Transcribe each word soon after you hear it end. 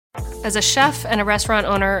As a chef and a restaurant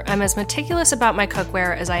owner, I'm as meticulous about my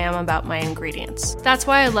cookware as I am about my ingredients. That's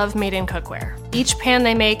why I love Made in Cookware. Each pan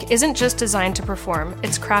they make isn't just designed to perform,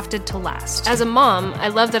 it's crafted to last. As a mom, I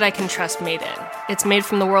love that I can trust Made in. It's made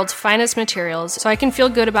from the world's finest materials, so I can feel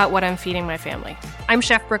good about what I'm feeding my family. I'm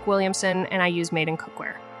Chef Brooke Williamson, and I use Made in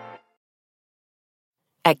Cookware.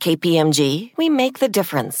 At KPMG, we make the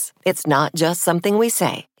difference. It's not just something we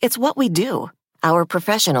say, it's what we do. Our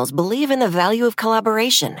professionals believe in the value of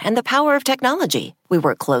collaboration and the power of technology. We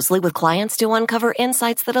work closely with clients to uncover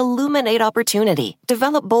insights that illuminate opportunity,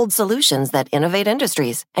 develop bold solutions that innovate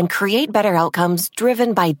industries, and create better outcomes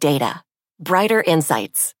driven by data. Brighter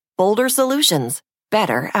insights, bolder solutions,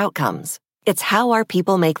 better outcomes. It's how our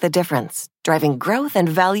people make the difference, driving growth and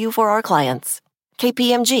value for our clients.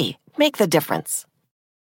 KPMG, make the difference.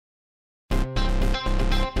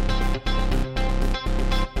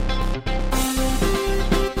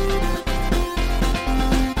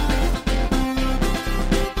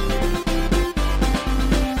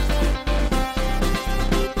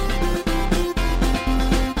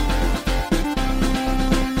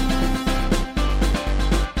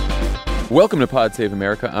 Welcome to Pod Save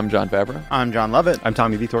America. I'm John Favreau. I'm John Lovett. I'm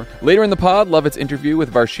Tommy Vitor. Later in the pod, Lovett's interview with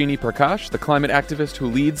Varshini Prakash, the climate activist who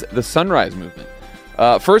leads the Sunrise Movement.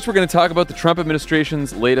 First, we're going to talk about the Trump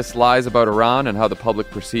administration's latest lies about Iran and how the public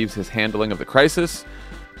perceives his handling of the crisis.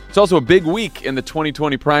 It's also a big week in the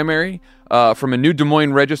 2020 primary from a new Des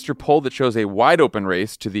Moines Register poll that shows a wide-open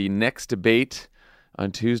race to the next debate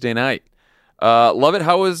on Tuesday night. Lovett,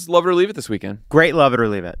 how was Love It or Leave It this weekend? Great Love It or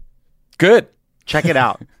Leave It. Good. Check it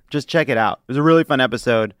out. Just check it out. It was a really fun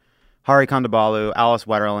episode. Hari Kondabolu, Alice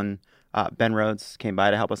Wetterlin, Ben Rhodes came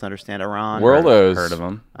by to help us understand Iran. Worldos. Heard of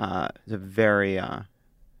him. It's a very, it was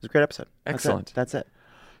a great episode. Excellent. That's it.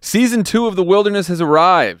 Season 2 of The Wilderness has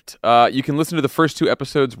arrived. You can listen to the first 2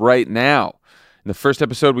 episodes right now. In the first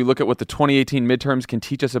episode, we look at what the 2018 midterms can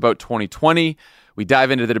teach us about 2020. We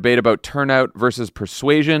dive into the debate about turnout versus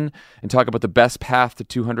persuasion and talk about the best path to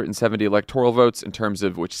 270 electoral votes in terms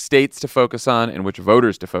of which states to focus on and which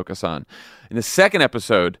voters to focus on. In the second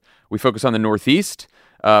episode, we focus on the Northeast.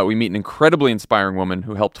 We meet an incredibly inspiring woman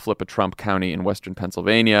who helped flip a Trump county in western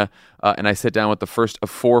Pennsylvania. And I sit down with the first of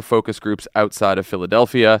 4 focus groups outside of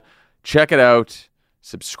Philadelphia. Check it out.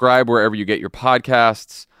 Subscribe wherever you get your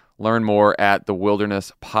podcasts. Learn more at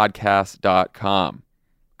thewildernesspodcast.com.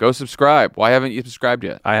 Go subscribe. Why haven't you subscribed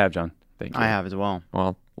yet? I have, John. Thank you. I have as well.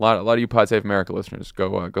 Well, a lot of you Pod Save America listeners,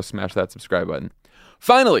 go smash that subscribe button.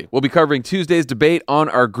 Finally, we'll be covering Tuesday's debate on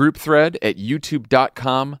our group thread at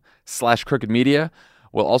youtube.com/crookedmedia.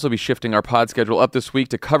 We'll also be shifting our pod schedule up this week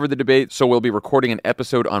to cover the debate, so we'll be recording an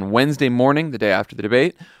episode on Wednesday morning, the day after the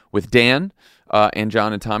debate, with Dan and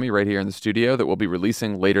John and Tommy right here in the studio that we'll be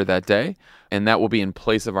releasing later that day, and that will be in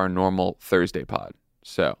place of our normal Thursday pod.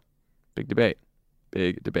 So, big debate.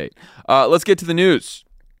 Big debate. Let's get to the news.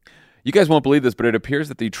 You guys won't believe this, but it appears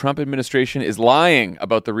that the Trump administration is lying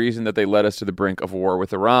about the reason that they led us to the brink of war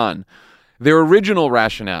with Iran. Their original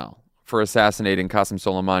rationale for assassinating Qasem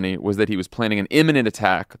Soleimani was that he was planning an imminent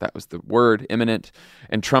attack. That was the word, imminent.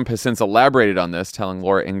 And Trump has since elaborated on this, telling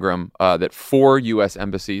Laura Ingraham that 4 U.S.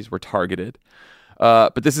 embassies were targeted.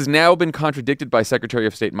 But this has now been contradicted by Secretary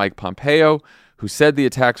of State Mike Pompeo, who said the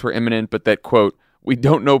attacks were imminent, but that, quote, we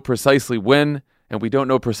don't know precisely when and we don't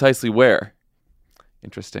know precisely where.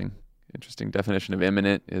 Interesting definition of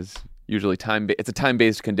imminent is usually it's a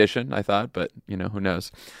time-based condition, I thought, but, who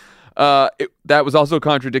knows. That was also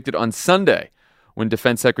contradicted on Sunday when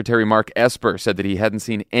Defense Secretary Mark Esper said that he hadn't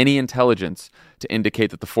seen any intelligence to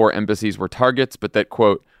indicate that the 4 embassies were targets, but that,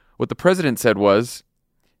 quote, what the president said was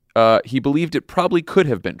he believed it probably could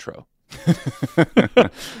have been true.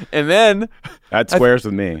 And then that squares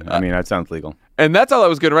with me. I mean, that sounds legal. And that's all I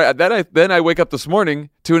was going to write. Then I wake up this morning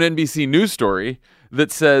to an NBC News story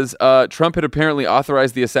that says Trump had apparently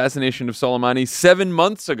authorized the assassination of Soleimani 7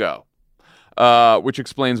 months ago, which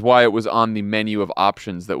explains why it was on the menu of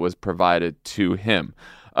options that was provided to him.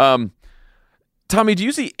 Tommy, do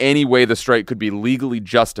you see any way the strike could be legally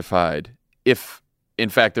justified if, in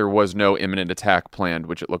fact, there was no imminent attack planned,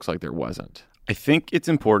 which it looks like there wasn't? I think it's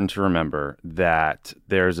important to remember that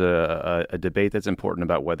there's a debate that's important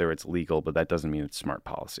about whether it's legal, but that doesn't mean it's smart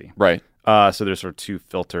policy. Right. So there's sort of 2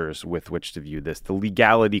 filters with which to view this. The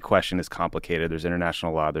legality question is complicated. There's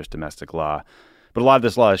international law, there's domestic law. But a lot of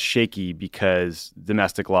this law is shaky because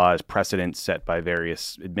domestic law is precedent set by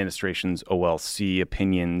various administrations, OLC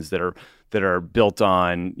opinions that are built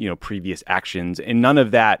on, previous actions. And none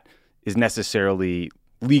of that is necessarily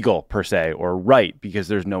legal per se or right because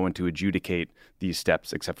there's no one to adjudicate these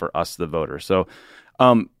steps except for us, the voter. So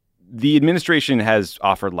The administration has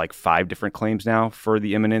offered like 5 different claims now for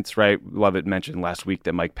the imminence, right? Lovett mentioned last week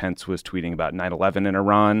that Mike Pence was tweeting about 9/11 in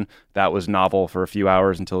Iran. That was novel for a few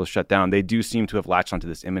hours until it was shut down. They do seem to have latched onto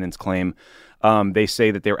this imminence claim. They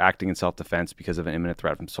say that they were acting in self-defense because of an imminent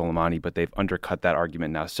threat from Soleimani, but they've undercut that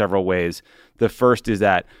argument now several ways. The first is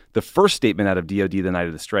that the first statement out of DOD the night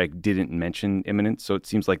of the strike didn't mention imminence, so it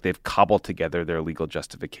seems like they've cobbled together their legal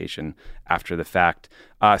justification after the fact.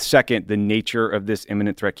 Second, the nature of this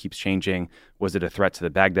imminent threat keeps changing. Was it a threat to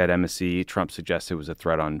the Baghdad embassy? Trump suggests it was a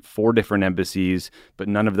threat on 4 different embassies, but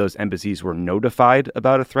none of those embassies were notified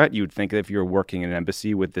about a threat. You would think that if you're working in an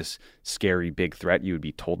embassy with this scary big threat, you would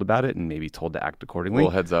be told about it and maybe told to act accordingly. A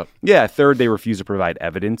little heads up. Yeah. Third, they refuse to provide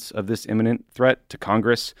evidence of this imminent threat to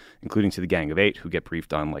Congress, including to the Gang of 8, who get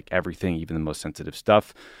briefed on like everything, even the most sensitive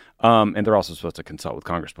stuff. And they're also supposed to consult with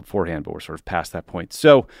Congress beforehand, but we're sort of past that point.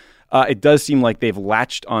 So it does seem like they've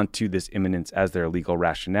latched onto this imminence as their legal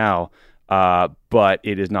rationale, but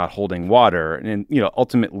it is not holding water. And,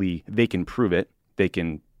 ultimately, they can prove it. They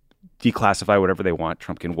can declassify whatever they want.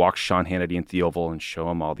 Trump can walk Sean Hannity into the Oval and show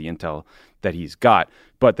him all the intel that he's got.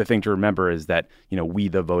 But the thing to remember is that, we,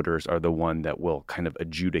 the voters, are the one that will kind of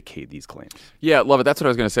adjudicate these claims. Yeah, love it. That's what I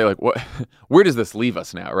was going to say. Like, where does this leave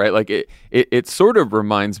us now, right? Like, it sort of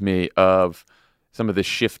reminds me of some of the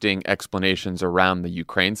shifting explanations around the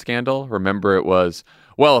Ukraine scandal. Remember, it was,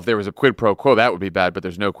 well, if there was a quid pro quo, that would be bad, but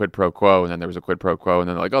there's no quid pro quo. And then there was a quid pro quo. And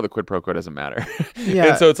then they're like, oh, the quid pro quo doesn't matter. Yeah.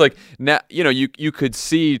 And so it's like, now, you could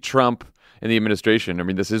see Trump and the administration. I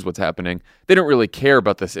mean, this is what's happening. They don't really care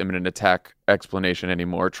about this imminent attack explanation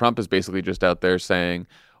anymore. Trump is basically just out there saying,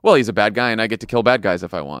 well, he's a bad guy and I get to kill bad guys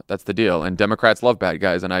if I want. That's the deal. And Democrats love bad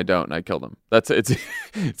guys and I don't, and I kill them. It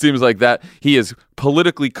seems like that he is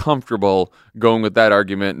politically comfortable going with that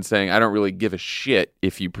argument and saying, I don't really give a shit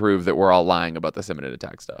if you prove that we're all lying about this imminent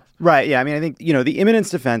attack stuff. Right. Yeah. I mean, I think, the imminence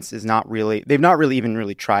defense is they've not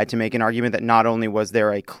really tried to make an argument that not only was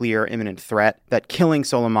there a clear imminent threat, that killing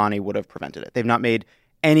Soleimani would have prevented it. They've not made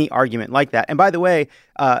any argument like that. And by the way,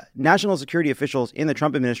 national security officials in the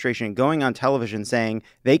Trump administration going on television saying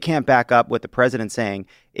they can't back up what the president's saying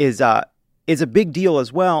is a big deal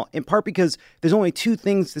as well, in part because there's only two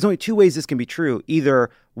ways this can be true.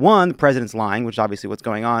 Either one, the president's lying, which is obviously what's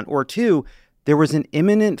going on, or two, there was an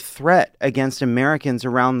imminent threat against Americans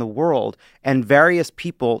around the world, and various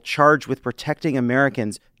people charged with protecting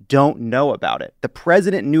Americans don't know about it. The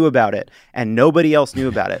president knew about it, and nobody else knew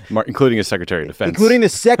about it. Including his Secretary of Defense. Including the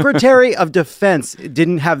Secretary of Defense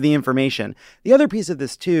didn't have the information. The other piece of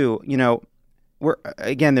this, too,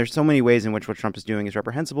 there's so many ways in which what Trump is doing is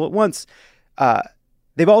reprehensible. At once,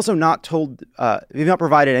 they've also not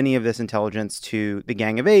provided any of this intelligence to the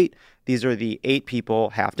Gang of 8. These are the 8 people,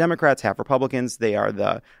 half Democrats, half Republicans. They are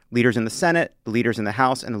the leaders in the Senate, the leaders in the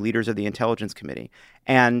House, and the leaders of the Intelligence Committee.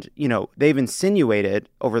 And, they've insinuated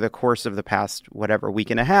over the course of the past, week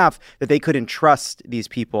and a half, that they could entrust these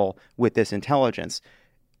people with this intelligence.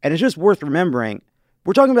 And it's just worth remembering,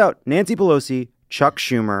 we're talking about Nancy Pelosi, Chuck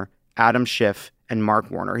Schumer, Adam Schiff, and Mark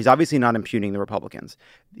Warner. He's obviously not impugning the Republicans.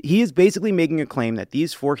 He is basically making a claim that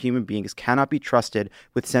these 4 human beings cannot be trusted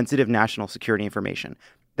with sensitive national security information.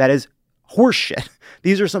 That is horseshit.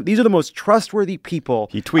 These are the most trustworthy people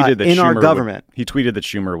in our government. He tweeted that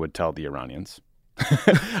Schumer would tell the Iranians.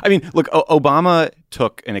 I mean, look, Obama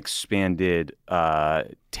took an expanded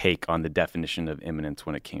take on the definition of imminence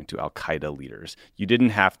when it came to al-Qaeda leaders. You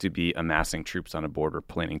didn't have to be amassing troops on a border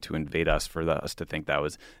planning to invade us for us to think that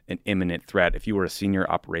was an imminent threat. If you were a senior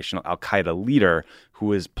operational al-Qaeda leader who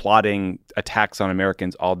was plotting attacks on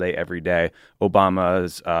Americans all day, every day,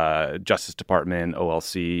 Obama's Justice Department,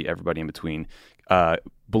 OLC, everybody in between,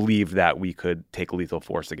 believed that we could take lethal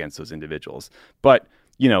force against those individuals. But,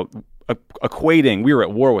 we were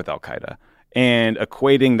at war with al-Qaeda, and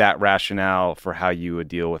equating that rationale for how you would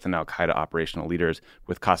deal with an al-Qaeda operational leaders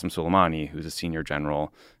with Qasem Soleimani, who's a senior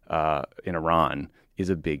general in Iran, is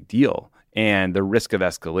a big deal. And the risk of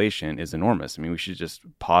escalation is enormous. I mean, we should just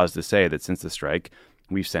pause to say that since the strike,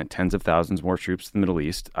 we've sent tens of thousands more troops to the Middle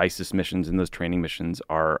East. ISIS missions and those training missions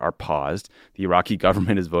are paused. The Iraqi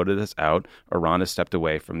government has voted us out. Iran has stepped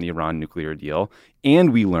away from the Iran nuclear deal.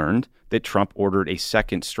 And we learned that Trump ordered a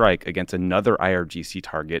second strike against another IRGC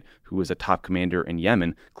target who was a top commander in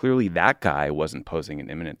Yemen. Clearly, that guy wasn't posing an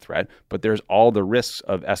imminent threat, but there's all the risks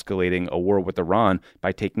of escalating a war with Iran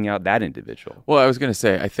by taking out that individual. Well, I was going to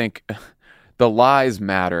say, I think the lies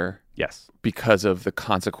matter. Yes. Because of the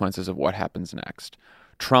consequences of what happens next.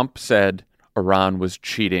 Trump said Iran was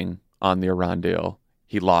cheating on the Iran deal.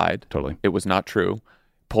 He lied. Totally. It was not true.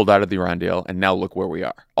 Pulled out of the Iran deal, and now look where we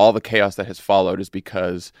are. All the chaos that has followed is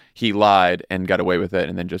because he lied and got away with it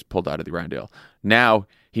and then just pulled out of the Iran deal. Now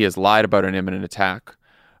He has lied about an imminent attack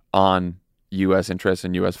on U.S. interests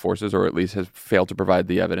and U.S. forces, or at least has failed to provide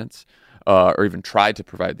the evidence, or even tried to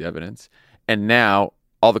provide the evidence. And now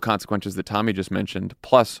all the consequences that Tommy just mentioned,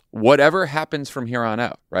 plus whatever happens from here on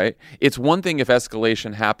out, right? It's one thing if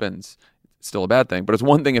escalation happens, still a bad thing, but it's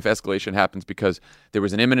one thing if escalation happens because there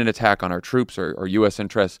was an imminent attack on our troops or U.S.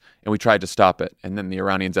 interests, and we tried to stop it, and then the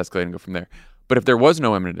Iranians escalate and go from there. But if there was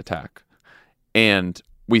no imminent attack, and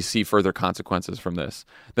we see further consequences from this,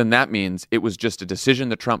 then that means it was just a decision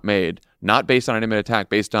that Trump made, not based on an imminent attack,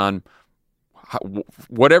 based on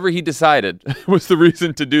whatever he decided was the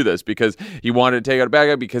reason to do this, because he wanted to take out a bad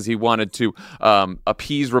guy, because he wanted to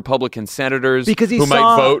appease Republican senators who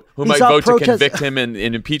might vote to convict him in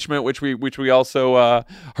impeachment, which we also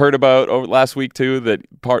heard about last week too.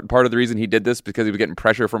 That part of the reason he did this because he was getting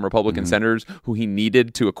pressure from Republican senators who he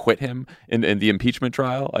needed to acquit him in the impeachment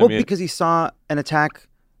trial. Because he saw an attack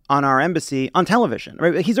on our embassy on television,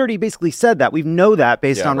 right? He's already basically said that. We know that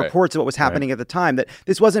based on reports of what was happening at the time, that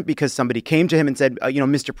this wasn't because somebody came to him and said,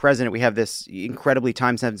 Mr. President, we have this incredibly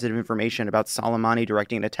time-sensitive information about Soleimani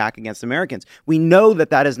directing an attack against Americans. We know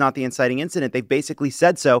that is not the inciting incident. They basically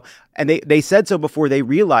said so, and they said so before they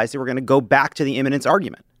realized they were going to go back to the imminence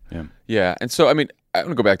argument. Yeah. And so, I want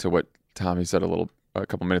to go back to what Tommy said a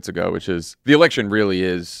couple minutes ago, which is the election really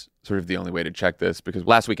is sort of the only way to check this, because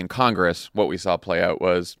last week in Congress, what we saw play out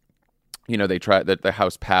was, they tried that the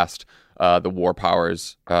House passed the War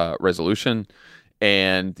Powers resolution,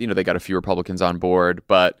 and they got a few Republicans on board,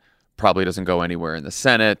 but probably doesn't go anywhere in the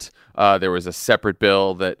Senate. There was a separate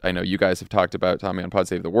bill that I know you guys have talked about, Tommy, on Pod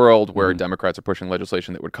Save the World, where Democrats are pushing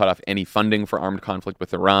legislation that would cut off any funding for armed conflict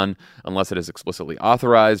with Iran unless it is explicitly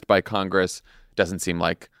authorized by Congress. Doesn't seem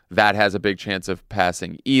like that has a big chance of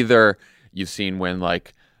passing either. You've seen when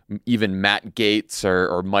even Matt Gaetz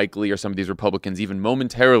or Mike Lee or some of these Republicans even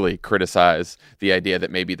momentarily criticize the idea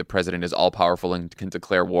that maybe the president is all-powerful and can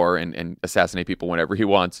declare war and assassinate people whenever he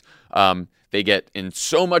wants. They get in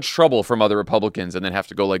so much trouble from other Republicans and then have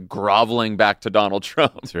to go groveling back to Donald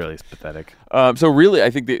Trump. It's really pathetic. So really, I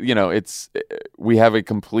think that, we have a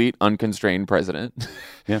complete unconstrained president.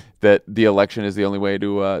 That the election is the only way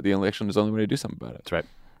to do something about it. That's right.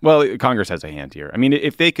 Well, Congress has a hand here.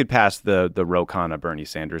 If they could pass the Ro Khanna Bernie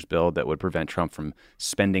Sanders bill that would prevent Trump from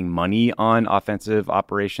spending money on offensive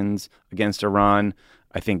operations against Iran,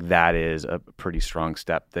 I think that is a pretty strong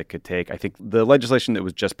step that could take. I think the legislation that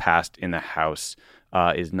was just passed in the House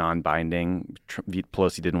is non-binding.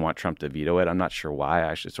 Pelosi didn't want Trump to veto it. I'm not sure why. I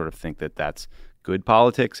actually sort of think that that's good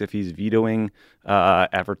politics if he's vetoing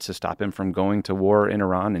efforts to stop him from going to war in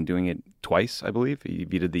Iran, and doing it twice, I believe. He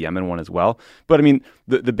vetoed the Yemen one as well. But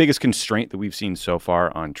the biggest constraint that we've seen so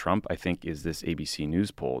far on Trump, I think, is this ABC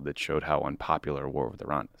News poll that showed how unpopular war with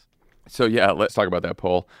Iran is. So let's talk about that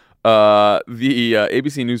poll. The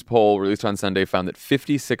ABC News poll released on Sunday found that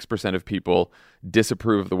 56% of people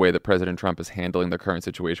disapprove of the way that President Trump is handling the current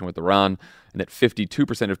situation with Iran, and that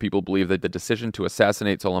 52% of people believe that the decision to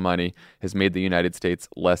assassinate Soleimani has made the United States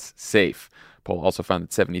less safe. The poll also found that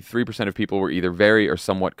 73% of people were either very or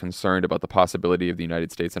somewhat concerned about the possibility of the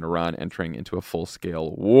United States and Iran entering into a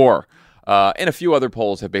full-scale war. And a few other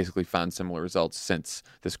polls have basically found similar results since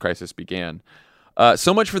this crisis began.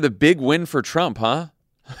 So much for the big win for Trump, huh?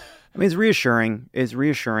 It's reassuring. It's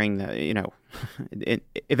reassuring that,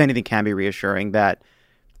 if anything can be reassuring, that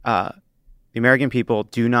the American people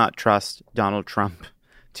do not trust Donald Trump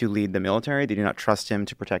to lead the military. They do not trust him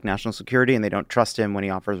to protect national security, and they don't trust him when he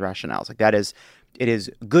offers rationales. It is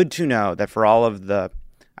good to know that for all of the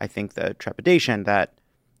trepidation that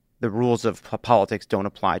the rules of politics don't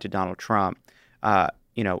apply to Donald Trump,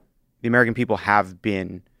 the American people have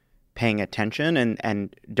been paying attention,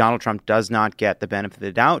 and Donald Trump does not get the benefit of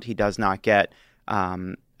the doubt. He does not get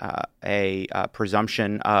a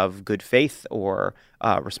presumption of good faith or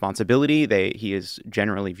responsibility. He is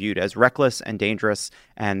generally viewed as reckless and dangerous,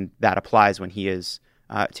 and that applies when he is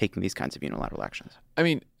taking these kinds of unilateral actions.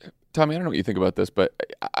 Tommy, I don't know what you think about this, but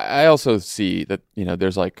I also see that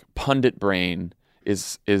there's pundit brain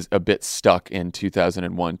is a bit stuck in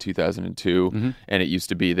 2001, 2002, and it used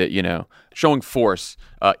to be that showing force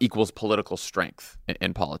equals political strength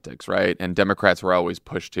in politics, right? And Democrats were always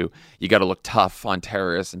pushed to, you got to look tough on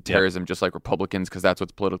terrorists and terrorism, just like Republicans, because that's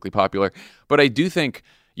what's politically popular. But I do think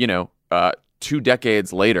 2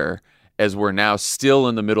 decades later, as we're now still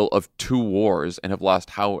in the middle of 2 wars and have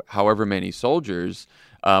lost however many soldiers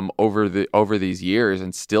over these years,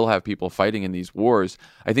 and still have people fighting in these wars,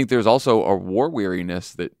 I think there's also a war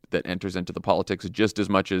weariness that that enters into the politics just as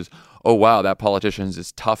much as, oh, wow, that politician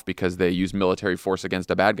is tough because they use military force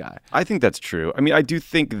against a bad guy. I think that's true. I mean, I do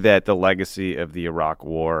think that the legacy of the Iraq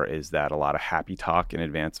War is that a lot of happy talk in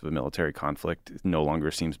advance of a military conflict no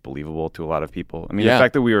longer seems believable to a lot of people. I mean, the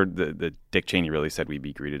fact that the Dick Cheney really said we'd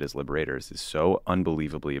be greeted as liberators is so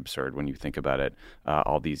unbelievably absurd when you think about it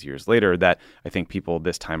all these years later, that I think people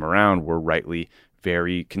this time around were rightly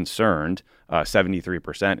very concerned.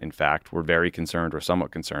 73%, in fact, were very concerned or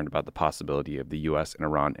somewhat concerned about the possibility of the U.S. and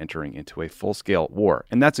Iran entering into a full-scale war.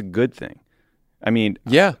 And that's a good thing. I mean,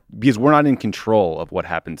 because we're not in control of what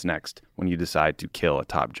happens next when you decide to kill a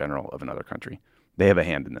top general of another country. They have a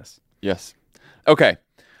hand in this. Yes. Okay.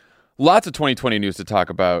 Lots of 2020 news to talk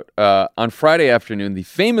about. On Friday afternoon, the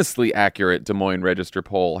famously accurate Des Moines Register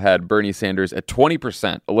poll had Bernie Sanders at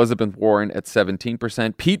 20%, Elizabeth Warren at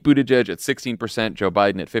 17%, Pete Buttigieg at 16%, Joe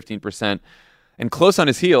Biden at 15%, and close on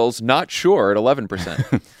his heels, not sure, at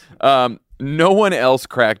 11%. No one else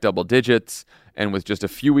cracked double digits, and with just a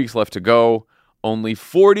few weeks left to go, only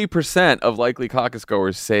 40% of likely caucus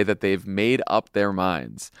goers say that they've made up their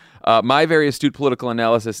minds. My very astute political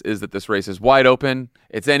analysis is that this race is wide open.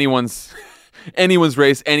 It's anyone's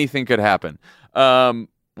race. Anything could happen.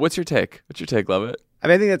 What's your take? What's your take, Lovett? I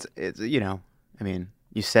mean, I think it's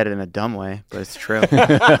you said it in a dumb way, but it's true. Like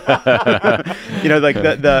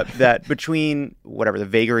that between whatever the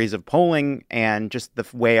vagaries of polling and just the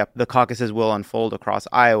way up the caucuses will unfold across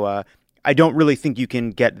Iowa, I don't really think you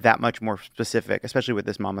can get that much more specific, especially with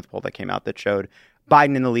this Monmouth poll that came out that showed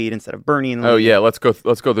Biden in the lead instead of Bernie in the lead. Oh yeah, let's go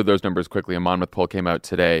through those numbers quickly. A Monmouth poll came out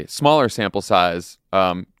today. Smaller sample size,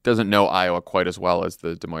 doesn't know Iowa quite as well as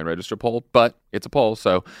the Des Moines Register poll, but it's a poll.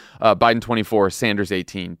 So Biden 24, Sanders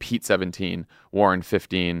 18, Pete 17, Warren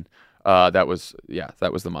 15. That was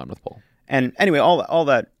the Monmouth poll. And anyway, all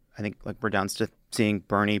that, I think, like, we're down to seeing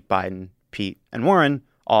Bernie, Biden, Pete, and Warren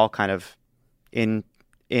all kind of in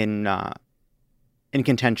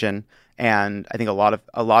contention, and I think a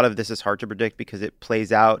lot of this is hard to predict because it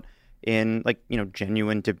plays out in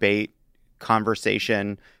genuine debate,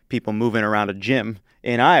 conversation, people moving around a gym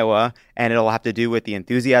in Iowa, and it'll have to do with the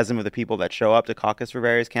enthusiasm of the people that show up to caucus for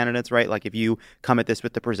various candidates, right? Like if you come at this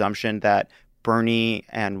with the presumption that Bernie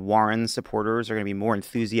and Warren supporters are going to be more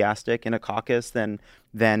enthusiastic in a caucus than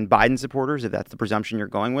Biden supporters, if that's the presumption you're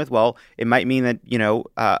going with, well, it might mean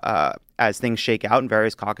that, as things shake out in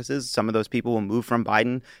various caucuses, some of those people will move from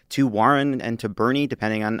Biden to Warren and to Bernie,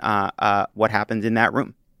 depending on what happens in that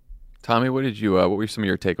room. Tommy, what were some of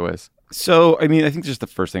your takeaways? So, I mean, I think just the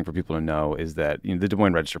first thing for people to know is that the Des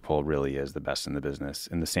Moines Register poll really is the best in the business,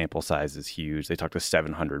 and the sample size is huge. They talked to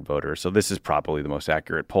 700 voters, so this is probably the most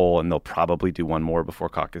accurate poll, and they'll probably do one more before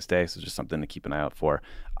caucus day, so just something to keep an eye out for.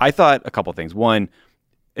 I thought a couple things. One,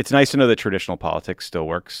 it's nice to know that traditional politics still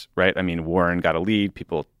works, right? I mean, Warren got a lead.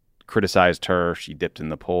 People criticized her. She dipped in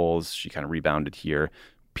the polls. She kind of rebounded here.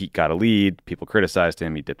 Pete got a lead. People criticized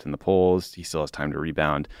him. He dipped in the polls. He still has time to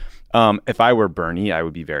rebound. If I were Bernie, I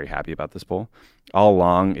would be very happy about this poll. All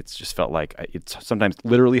along, it's just felt like it's sometimes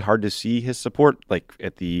literally hard to see his support. Like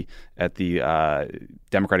at the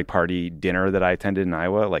Democratic Party dinner that I attended in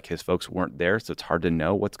Iowa, like his folks weren't there, so it's hard to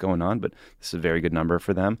know what's going on. But this is a very good number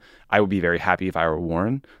for them. I would be very happy if I were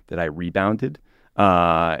Warren that I rebounded.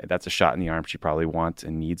 That's a shot in the arm she probably wants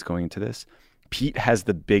and needs going into this. Pete has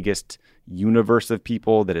the biggest universe of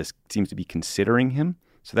people that seems to be considering him.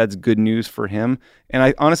 So that's good news for him. And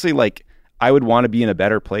I honestly, I would want to be in a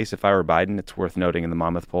better place if I were Biden. It's worth noting in the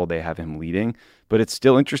Monmouth poll, they have him leading. But it's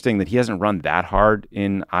still interesting that he hasn't run that hard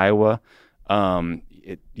in Iowa.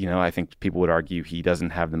 I think people would argue he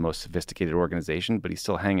doesn't have the most sophisticated organization, but he's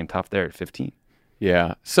still hanging tough there at 15.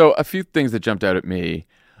 Yeah. So a few things that jumped out at me.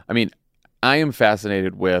 I mean, I am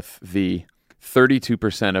fascinated with the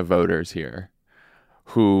 32% of voters here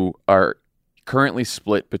who are currently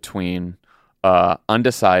split between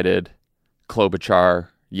undecided, Klobuchar,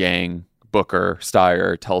 Yang, Booker,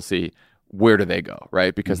 Steyer, Tulsi. Where do they go,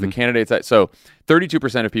 right? Because the candidates... So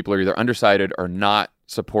 32% of people are either undecided or not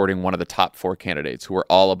supporting one of the top four candidates who are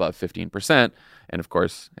all above 15%. And of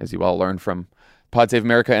course, as you all learned from Pod Save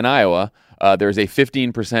America in Iowa, there's a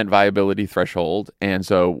 15% viability threshold. And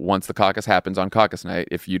so once the caucus happens on caucus night,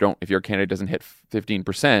 if your candidate doesn't hit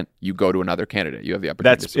 15%, you go to another candidate. You have the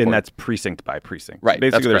opportunity to support. And that's precinct by precinct. Right.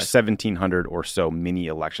 Basically, there's 1,700 or so mini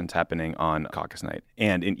elections happening on caucus night.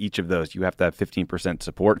 And in each of those, you have to have 15%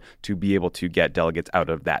 support to be able to get delegates out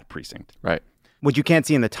of that precinct. Right. What you can't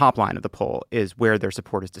see in the top line of the poll is where their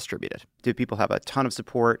support is distributed. Do people have a ton of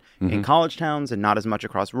support in college towns and not as much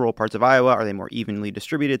across rural parts of Iowa? Are they more evenly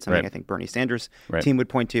distributed? Something I think Bernie Sanders' team would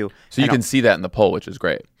point to. So you can see that in the poll, which is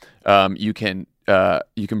great. You can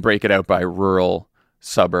break it out by rural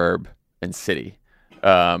suburb, and city.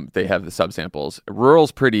 They have the subsamples.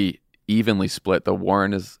 Rural's pretty evenly split, though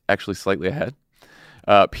Warren is actually slightly ahead.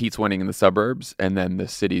 Pete's winning in the suburbs, and then the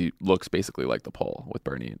city looks basically like the poll with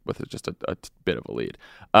Bernie with just a bit of a lead.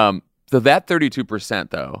 So that 32%,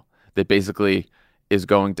 though, that basically is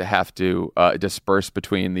going to have to disperse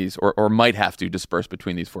between these, or might have to disperse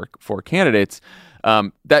between these four candidates.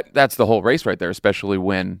 That's the whole race right there, especially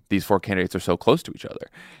when these four candidates are so close to each other.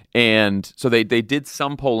 And so they did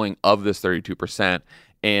some polling of this 32%,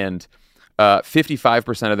 and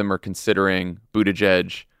 55% of them are considering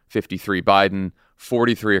Buttigieg, 53 Biden,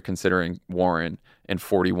 43 are considering Warren, and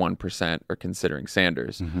 41% are considering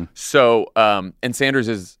Sanders. Mm-hmm. So, and Sanders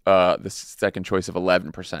is the second choice of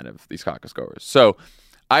 11% of these caucus goers. So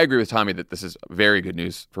I agree with Tommy that this is very good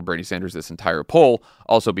news for Bernie Sanders, this entire poll,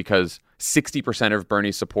 also because 60% of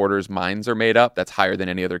Bernie's supporters' minds are made up. That's higher than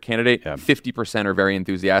any other candidate. Yeah. 50% are very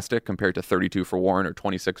enthusiastic compared to 32 for Warren or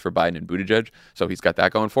 26 for Biden and Buttigieg. So he's got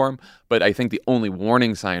that going for him. But I think the only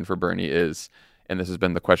warning sign for Bernie is, and this has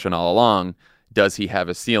been the question all along, does he have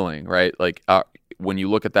a ceiling, right? Like when you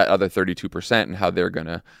look at that other 32% and how they're going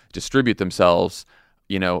to distribute themselves,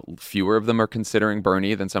 you know, fewer of them are considering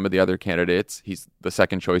Bernie than some of the other candidates. He's the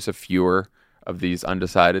second choice of fewer of these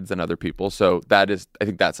undecideds than other people. So I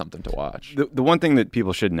think that's something to watch. The one thing that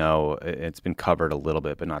people should know, it's been covered a little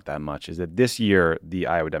bit, but not that much, is that this year the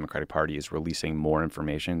Iowa Democratic Party is releasing more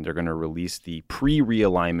information. They're going to release the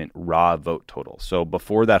pre-realignment raw vote total. So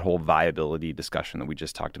before that whole viability discussion that we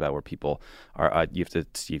just talked about, where people are, you have to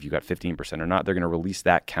see if you got 15% or not, they're going to release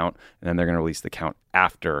that count, and then they're going to release the count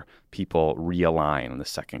after people realign on the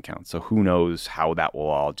second count. So who knows how that will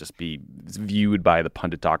all just be viewed by the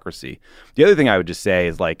punditocracy. The other thing I would just say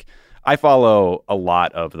is, like, I follow a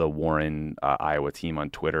lot of the Warren Iowa team on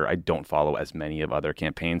Twitter. I don't follow as many of other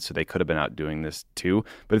campaigns, so they could have been out doing this too.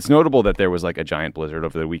 But it's notable that there was like a giant blizzard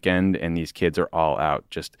over the weekend, and these kids are all out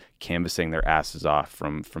just canvassing their asses off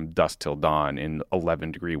from dusk till dawn in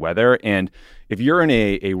 11-degree weather. And if you're in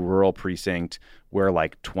a rural precinct where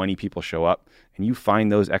like 20 people show up, and you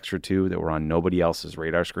find those extra two that were on nobody else's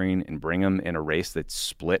radar screen and bring them in a race that's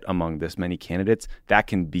split among this many candidates, that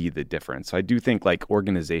can be the difference. So I do think like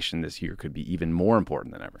organization this year could be even more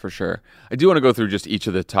important than ever. For sure. I do want to go through just each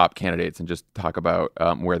of the top candidates and just talk about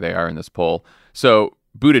where they are in this poll. So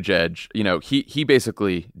Buttigieg, you know, he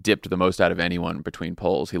basically dipped the most out of anyone between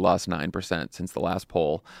polls. He lost 9% since the last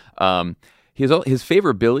poll. His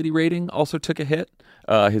favorability rating also took a hit.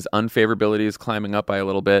 His unfavorability is climbing up by a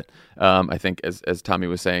little bit. I think, as Tommy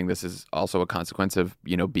was saying, this is also a consequence of,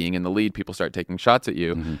 you know, being in the lead. People start taking shots at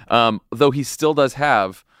you. Mm-hmm. Though he still does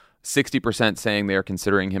have 60% saying they are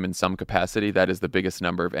considering him in some capacity. That is the biggest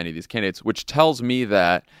number of any of these candidates, which tells me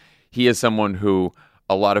that he is someone who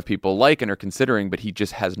a lot of people like and are considering, but he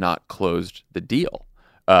just has not closed the deal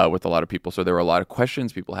with a lot of people. So there were a lot of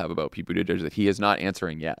questions people have about Pete Buttigieg that he is not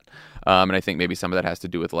answering yet. And I think maybe some of that has to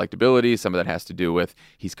do with electability. Some of that has to do with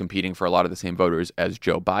he's competing for a lot of the same voters as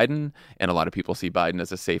Joe Biden. And a lot of people see Biden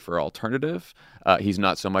as a safer alternative. He's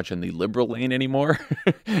not so much in the liberal lane anymore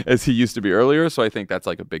as he used to be earlier. So I think that's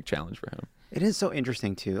like a big challenge for him. It is so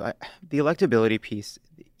interesting, too. The electability piece,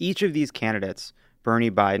 each of these candidates,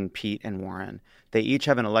 Bernie, Biden, Pete, and Warren, they each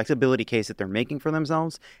have an electability case that they're making for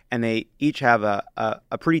themselves, and they each have a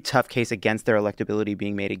pretty tough case against their electability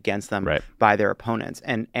being made against them by their opponents.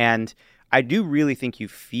 And I do really think you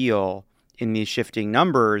feel in these shifting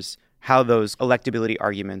numbers how those electability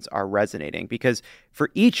arguments are resonating, because for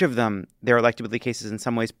each of them, their electability case is in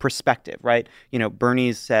some ways perspective, right? You know,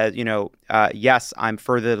 Bernie says, you know, yes, I'm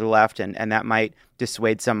further to the left, and that might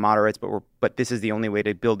dissuade some moderates, but this is the only way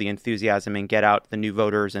to build the enthusiasm and get out the new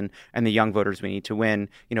voters and the young voters we need to win.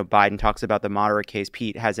 You know, Biden talks about the moderate case.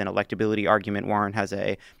 Pete has an electability argument. Warren has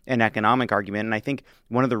an economic argument. And I think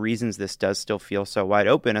one of the reasons this does still feel so wide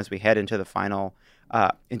open as we head into the final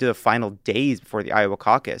days before the Iowa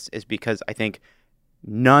caucus is because I think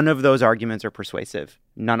none of those arguments are persuasive.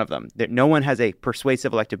 None of them. No one has a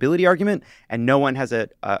persuasive electability argument, and no one has a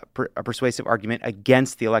persuasive argument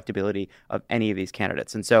against the electability of any of these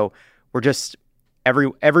candidates. And so we're just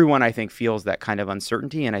everyone, I think, feels that kind of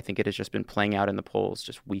uncertainty, and I think it has just been playing out in the polls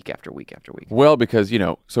just week after week after week. Well, because, you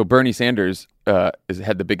know, so Bernie Sanders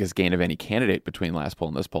had the biggest gain of any candidate between last poll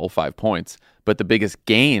and this poll, 5 points. But the biggest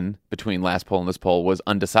gain between last poll and this poll was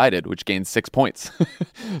undecided, which gained 6 points.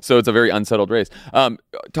 So it's a very unsettled race.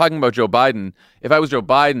 Talking about Joe Biden, if I was Joe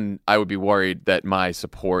Biden, I would be worried that my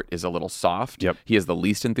support is a little soft. Yep. He has the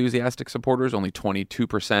least enthusiastic supporters. Only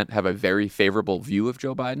 22% have a very favorable view of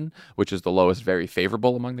Joe Biden, which is the lowest very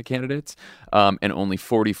favorable among the candidates. And only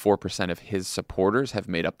 44% of his supporters have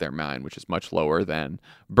made up their mind, which is much lower than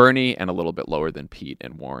Bernie and a little bit lower than Pete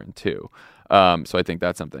and Warren too. So I think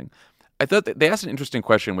that's something. I thought that they asked an interesting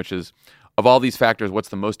question, which is, of all these factors, what's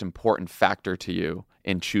the most important factor to you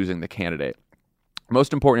in choosing the candidate?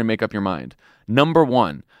 Most important to make up your mind. Number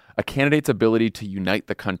one, a candidate's ability to unite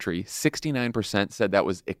the country. 69% said that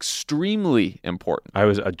was extremely important. I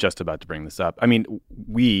was just about to bring this up. I mean,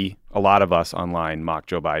 a lot of us online mock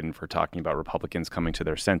Joe Biden for talking about Republicans coming to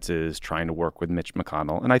their senses, trying to work with Mitch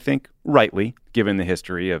McConnell. And I think rightly, given the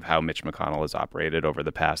history of how Mitch McConnell has operated over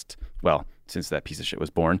the past, well, since that piece of shit was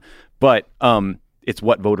born. But it's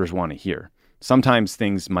what voters want to hear. Sometimes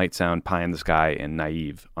things might sound pie in the sky and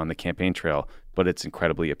naive on the campaign trail, but it's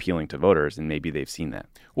incredibly appealing to voters, and maybe they've seen that.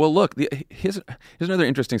 Well, look, here's another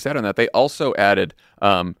interesting stat on that. They also added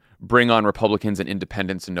bring on Republicans and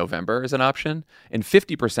independents in November as an option, and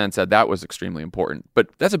 50% said that was extremely important. But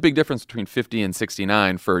that's a big difference between 50 and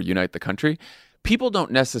 69 for Unite the Country. People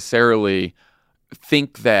don't necessarily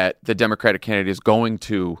think that the Democratic candidate is going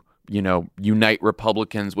to unite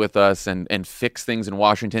Republicans with us and fix things in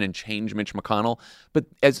Washington and change Mitch McConnell. But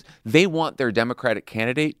as they want their Democratic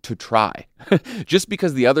candidate to try. Just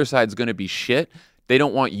because the other side's going to be shit, they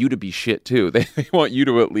don't want you to be shit too. They want you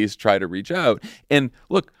to at least try to reach out. And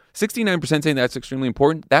look, 69% saying that's extremely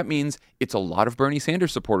important. That means it's a lot of Bernie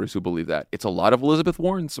Sanders supporters who believe that. It's a lot of Elizabeth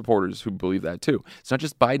Warren supporters who believe that too. It's not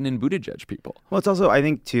just Biden and Buttigieg people. Well, it's also, I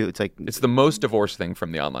think too, it's the most divorced thing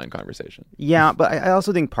from the online conversation. Yeah, but I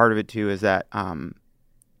also think part of it too is that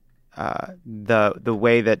the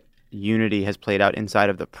way that unity has played out inside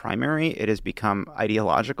of the primary, it has become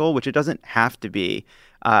ideological, which it doesn't have to be.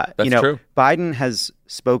 That's true. Biden has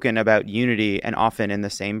spoken about unity and often in the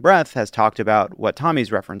same breath has talked about what Tommy's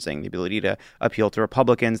referencing, the ability to appeal to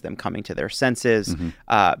Republicans, them coming to their senses,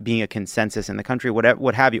 being a consensus in the country,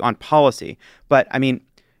 what have you, on policy. But, I mean,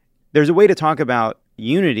 there's a way to talk about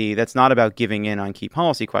unity that's not about giving in on key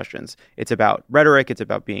policy questions. It's about rhetoric. It's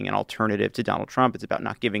about being an alternative to Donald Trump. It's about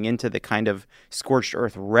not giving into the kind of scorched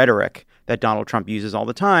earth rhetoric that Donald Trump uses all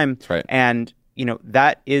the time. That's right. And,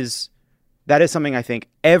 that is something I think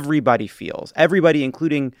everybody feels. Everybody,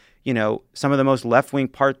 including, some of the most left-wing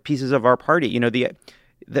pieces of our party. The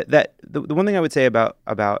one thing I would say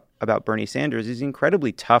about Bernie Sanders is he's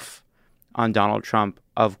incredibly tough on Donald Trump,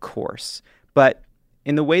 of course. But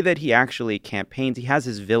in the way that he actually campaigns, he has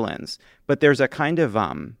his villains. But there's a kind of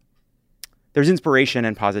there's inspiration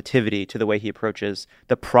and positivity to the way he approaches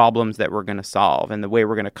the problems that we're going to solve and the way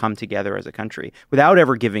we're going to come together as a country without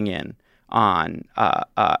ever giving in on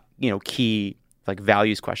key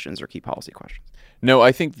values questions or key policy questions. No,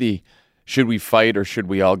 I think the should we fight or should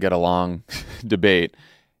we all get along debate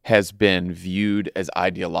has been viewed as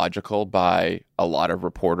ideological by a lot of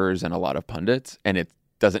reporters and a lot of pundits, and it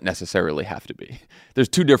doesn't necessarily have to be. There's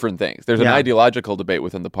two different things. There's an ideological debate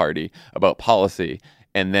within the party about policy,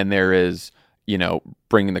 and then there is,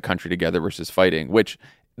 bringing the country together versus fighting, which,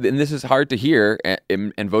 and this is hard to hear,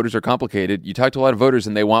 and voters are complicated. You talk to a lot of voters,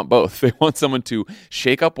 and they want both. They want someone to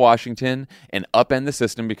shake up Washington and upend the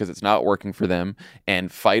system because it's not working for them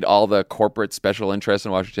and fight all the corporate special interests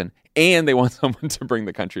in Washington, and they want someone to bring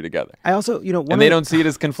the country together. I also, and they don't see it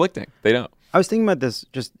as conflicting. They don't. I was thinking about this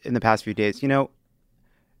just in the past few days.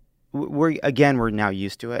 We're now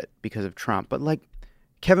used to it because of Trump, but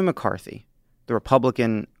Kevin McCarthy, the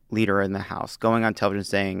Republican leader in the House, going on television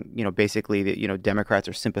saying, basically that, Democrats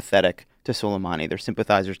are sympathetic to Soleimani. They're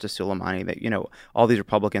sympathizers to Soleimani. That, all these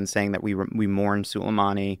Republicans saying that we mourn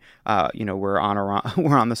Soleimani. We're on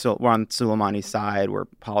Soleimani's side. We're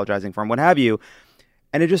apologizing for him. What have you?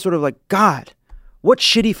 And it's just sort of God, what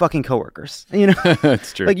shitty fucking coworkers.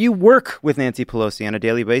 That's true. You work with Nancy Pelosi on a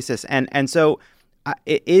daily basis, and so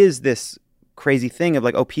it is this crazy thing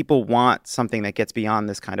of people want something that gets beyond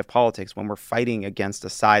this kind of politics when we're fighting against a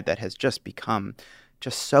side that has just become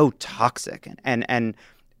just so toxic. And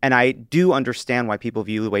I do understand why people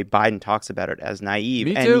view the way Biden talks about it as naive.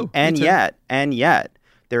 Me too. And yet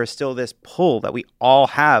there is still this pull that we all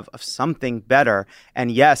have of something better.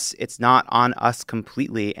 And yes, it's not on us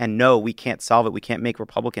completely. And no, we can't solve it. We can't make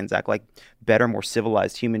Republicans act like better, more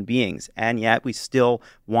civilized human beings. And yet we still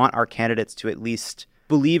want our candidates to at least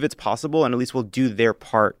believe it's possible and at least will do their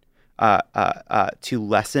part to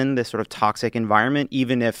lessen this sort of toxic environment,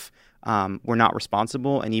 even if we're not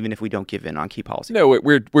responsible and even if we don't give in on key policy. No,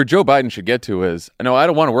 where Joe Biden should get to is, no, I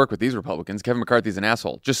don't want to work with these Republicans. Kevin McCarthy's an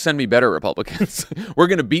asshole. Just send me better Republicans. We're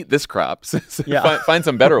going to beat this crop. Find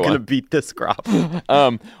some better one. We're going to beat this crop.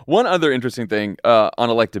 One other interesting thing on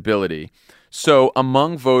electability. So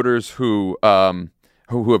among voters who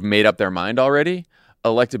have made up their mind already,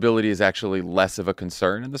 electability is actually less of a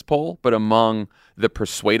concern in this poll, but among the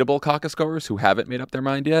persuadable caucus goers who haven't made up their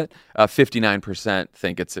mind yet, 59%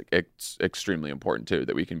 think it's extremely important too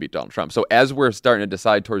that we can beat Donald Trump. So as we're starting to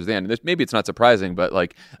decide towards the end, and maybe it's not surprising, but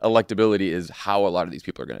like electability is how a lot of these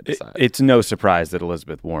people are going to decide. It's no surprise that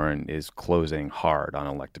Elizabeth Warren is closing hard on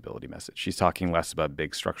electability message. She's talking less about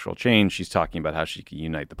big structural change. She's talking about how she can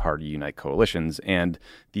unite the party, unite coalitions, and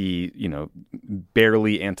the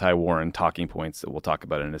barely anti-Warren talking points that we'll talk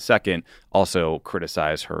about in a second also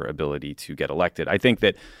criticize her ability to get elected. I think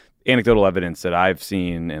that anecdotal evidence that I've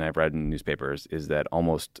seen and I've read in newspapers is that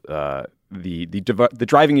almost the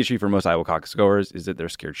driving issue for most Iowa caucus goers is that they're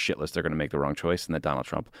scared shitless they're going to make the wrong choice and that Donald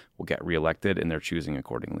Trump will get reelected, and they're choosing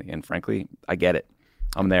accordingly. And frankly, I get it.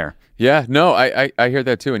 I'm there. Yeah, no, I hear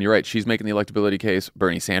that too. And you're right. She's making the electability case.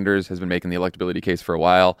 Bernie Sanders has been making the electability case for a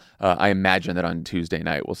while. I imagine that on Tuesday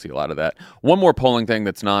night, we'll see a lot of that. One more polling thing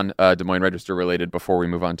that's non-Des Moines Register related before we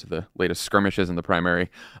move on to the latest skirmishes in the primary.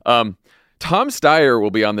 Tom Steyer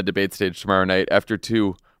will be on the debate stage tomorrow night after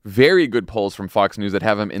two very good polls from Fox News that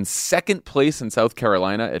have him in second place in South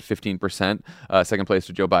Carolina at 15%, second place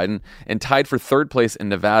to Joe Biden, and tied for third place in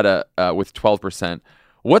Nevada with 12%.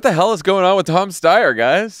 What the hell is going on with Tom Steyer,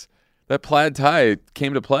 guys? That plaid tie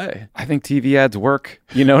came to play. I think TV ads work.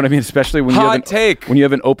 You know what I mean? Especially when you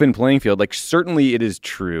have an open playing field. Like, certainly it is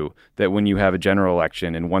true that when you have a general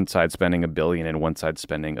election and one side spending $1 billion and one side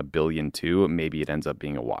spending $1.2 billion, maybe it ends up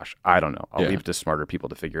being a wash. I don't know. I'll leave it to smarter people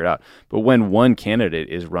to figure it out. But when one candidate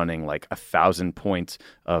is running like 1,000 points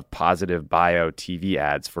of positive bio TV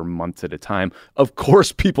ads for months at a time, of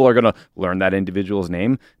course people are going to learn that individual's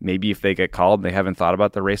name. Maybe if they get called and they haven't thought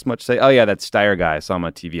about the race much, say, oh yeah, that Steyer guy, I saw him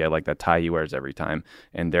on TV. I like that tie he wears every time.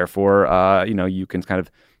 And therefore, you can kind of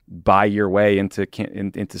buy your way into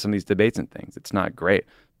some of these debates and things. It's not great.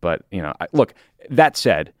 But, look, that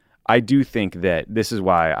said, I do think that this is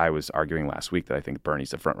why I was arguing last week that I think Bernie's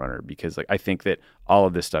the front runner, because I think that all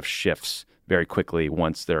of this stuff shifts very quickly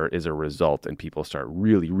once there is a result and people start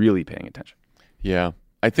really, really paying attention. Yeah,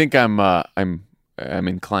 I think I'm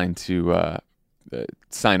inclined to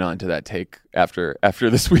sign on to that take after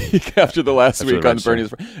this week, after the last week on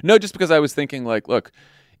Bernie's. No, just because I was thinking, like, look,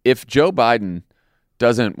 if Joe Biden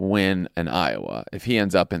doesn't win in Iowa, if he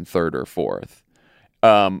ends up in third or fourth,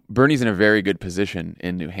 Bernie's in a very good position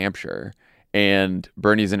in New Hampshire, and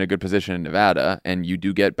Bernie's in a good position in Nevada, and you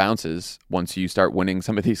do get bounces once you start winning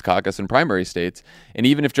some of these caucus and primary states. And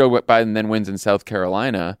even if Joe Biden then wins in South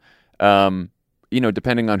Carolina,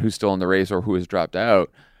 depending on who's still in the race or who has dropped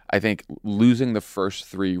out, I think losing the first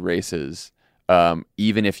three races,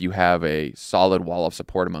 even if you have a solid wall of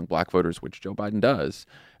support among black voters, which Joe Biden does,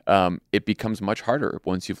 it becomes much harder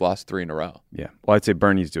once you've lost three in a row. Yeah. Well, I'd say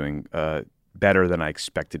Bernie's doing better than I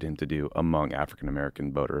expected him to do among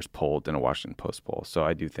African-American voters polled in a Washington Post poll. So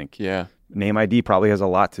I do think name ID probably has a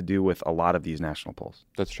lot to do with a lot of these national polls.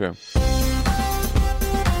 That's true.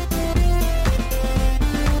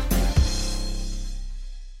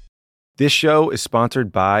 This show is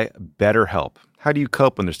sponsored by BetterHelp. How do you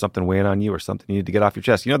cope when there's something weighing on you or something you need to get off your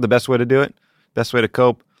chest? You know the best way to do it? Best way to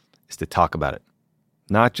cope is to talk about it.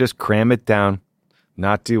 Not just cram it down,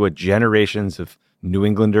 not do what generations of New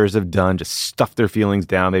Englanders have done, just stuff their feelings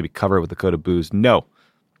down, maybe cover it with a coat of booze. No,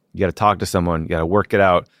 you got to talk to someone. You got to work it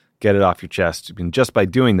out, get it off your chest. And just by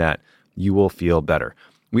doing that, you will feel better.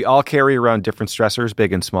 We all carry around different stressors,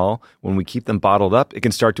 big and small. When we keep them bottled up, it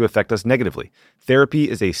can start to affect us negatively. Therapy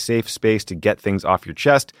is a safe space to get things off your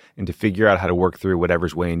chest and to figure out how to work through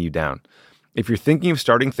whatever's weighing you down. If you're thinking of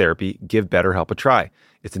starting therapy, give BetterHelp a try.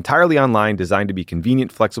 It's entirely online, designed to be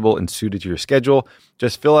convenient, flexible, and suited to your schedule.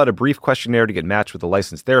 Just fill out a brief questionnaire to get matched with a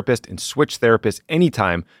licensed therapist and switch therapists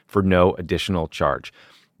anytime for no additional charge.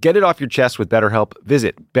 Get it off your chest with BetterHelp.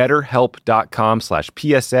 Visit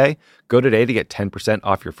betterhelp.com/PSA. Go today to get 10%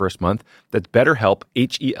 off your first month. That's BetterHelp,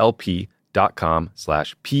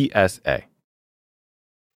 HELP.com/PSA.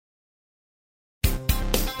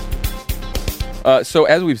 So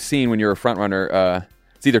as we've seen, when you're a front runner,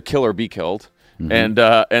 it's either kill or be killed.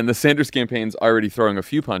 Mm-hmm. And the Sanders campaign's already throwing a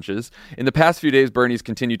few punches. In the past few days, Bernie's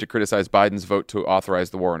continued to criticize Biden's vote to authorize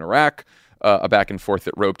the war in Iraq, a back and forth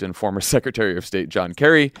that roped in former Secretary of State John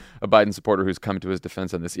Kerry, a Biden supporter who's come to his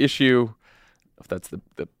defense on this issue. If that's the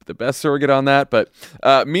best surrogate on that. But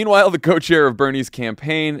meanwhile, the co-chair of Bernie's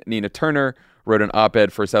campaign, Nina Turner, wrote an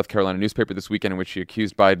op-ed for a South Carolina newspaper this weekend in which she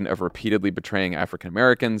accused Biden of repeatedly betraying African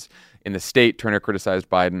Americans. In the state, Turner criticized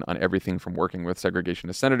Biden on everything from working with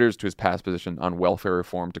segregationist senators to his past position on welfare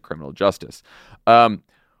reform to criminal justice.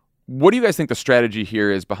 What do you guys think the strategy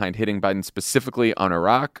here is behind hitting Biden specifically on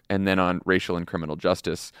Iraq and then on racial and criminal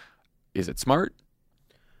justice? Is it smart?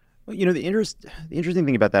 Well, the interesting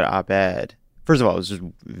thing about that op-ed, first of all, it was just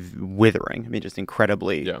withering. I mean, just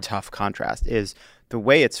incredibly tough contrast, is the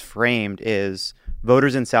way it's framed is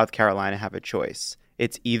voters in South Carolina have a choice.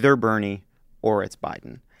 It's either Bernie or it's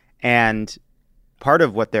Biden. And part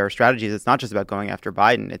of what their strategy is, it's not just about going after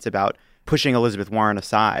Biden. It's about pushing Elizabeth Warren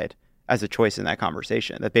aside as a choice in that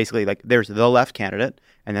conversation. That basically, like, there's the left candidate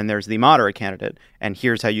and then there's the moderate candidate. And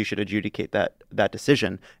here's how you should adjudicate that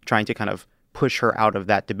decision, trying to kind of push her out of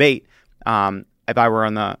that debate. If I were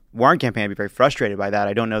on the Warren campaign, I'd be very frustrated by that.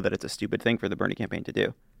 I don't know that it's a stupid thing for the Bernie campaign to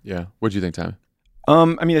do. Yeah. What do you think, Tommy?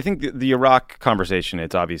 I mean, I think the Iraq conversation,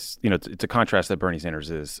 it's obvious, it's a contrast that Bernie Sanders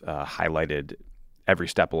has highlighted every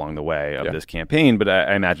step along the way of this campaign. But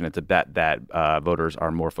I imagine it's a bet that voters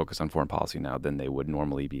are more focused on foreign policy now than they would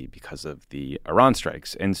normally be because of the Iran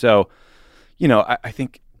strikes. And so, I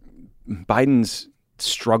think Biden's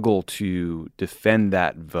struggle to defend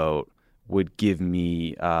that vote would give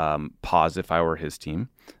me pause if I were his team.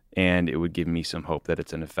 And it would give me some hope that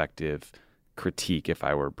it's an effective critique if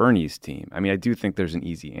I were Bernie's team. I mean, I do think there's an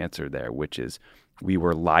easy answer there, which is we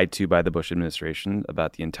were lied to by the Bush administration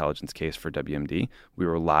about the intelligence case for WMD. We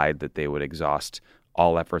were lied that they would exhaust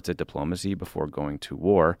all efforts at diplomacy before going to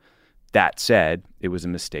war. That said, it was a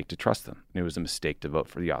mistake to trust them. It was a mistake to vote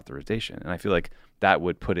for the authorization. And I feel like that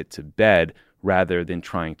would put it to bed rather than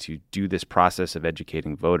trying to do this process of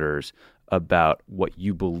educating voters about what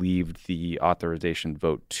you believed the authorization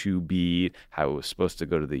vote to be, how it was supposed to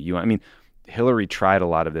go to the UN. I mean, Hillary tried a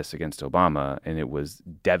lot of this against Obama, and it was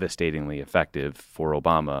devastatingly effective for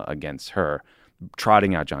Obama against her.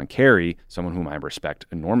 Trotting out John Kerry, someone whom I respect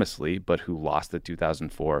enormously, but who lost the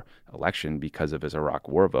 2004 election because of his Iraq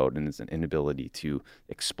war vote and his inability to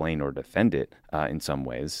explain or defend it in some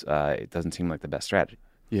ways, it doesn't seem like the best strategy.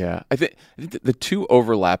 Yeah, I think the two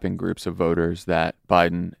overlapping groups of voters that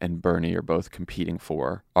Biden and Bernie are both competing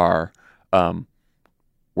for are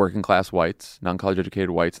working class whites, non-college educated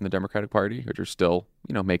whites in the Democratic Party, which are still,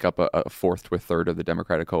 make up a fourth to a third of the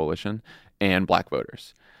Democratic coalition, and black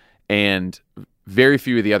voters. And very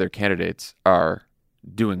few of the other candidates are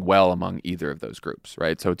doing well among either of those groups,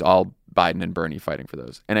 right? So it's all Biden and Bernie fighting for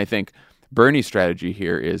those. And I think Bernie's strategy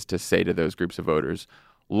here is to say to those groups of voters,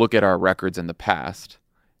 look at our records in the past.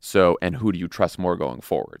 So, and who do you trust more going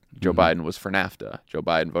forward? Joe Biden was for NAFTA. Joe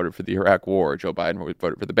Biden voted for the Iraq War. Joe Biden voted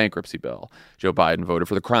for the bankruptcy bill. Joe Biden voted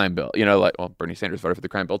for the crime bill. Bernie Sanders voted for the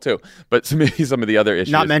crime bill too. But maybe some of the other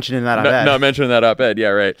issues. Not mentioned in that op-ed. Not mentioned in that op-ed. Yeah,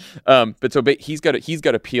 right. But he's got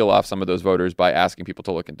to peel off some of those voters by asking people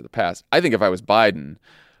to look into the past. I think if I was Biden,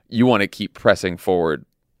 you want to keep pressing forward.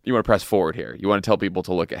 You want to press forward here. You want to tell people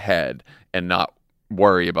to look ahead and not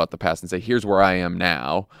worry about the past and say, here's where I am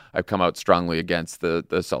now. I've come out strongly against the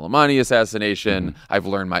Soleimani assassination. I've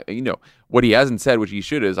learned what he hasn't said, which he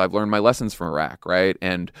should, is I've learned my lessons from Iraq, right?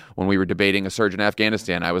 And when we were debating a surge in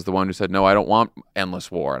Afghanistan, I was the one who said, no, I don't want endless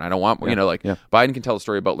war. And I don't want, Biden can tell a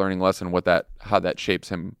story about learning a lesson, how that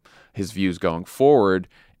shapes his views going forward.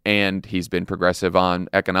 And he's been progressive on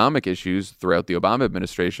economic issues throughout the Obama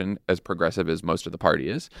administration, as progressive as most of the party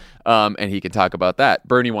is. And he can talk about that.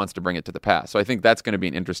 Bernie wants to bring it to the past. So I think that's going to be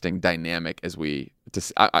an interesting dynamic I'm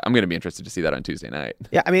going to be interested to see that on Tuesday night.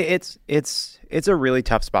 Yeah, I mean, it's a really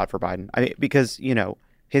tough spot for Biden. Because,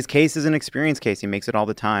 his case is an experience case. He makes it all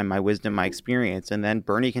the time. My wisdom, my experience. And then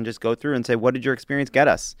Bernie can just go through and say, what did your experience get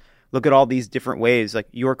us? Look at all these different ways, like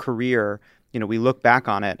your career. We look back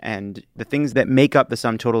on it, and the things that make up the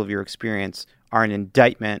sum total of your experience are an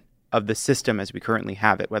indictment of the system as we currently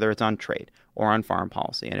have it, whether it's on trade or on foreign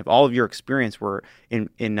policy. And if all of your experience were in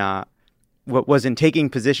what was in taking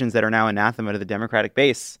positions that are now anathema to the Democratic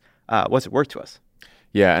base, what's it worth to us?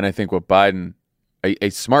 Yeah, and I think what a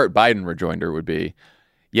smart Biden rejoinder would be,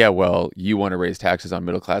 yeah, well, you want to raise taxes on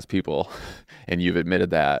middle-class people, and you've admitted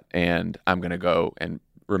that, and I'm going to go and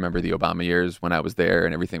remember the Obama years when I was there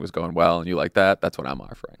and everything was going well, and you like that. That's what I'm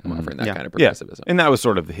offering. I'm offering that kind of progressivism. And that was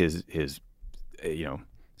sort of his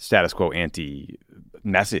status quo anti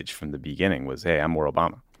message from the beginning was, hey, I'm more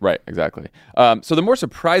Obama. Right, exactly. So the more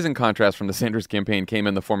surprising contrast from the Sanders campaign came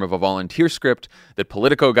in the form of a volunteer script that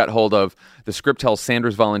Politico got hold of. The script tells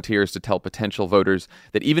Sanders volunteers to tell potential voters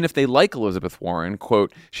that even if they like Elizabeth Warren,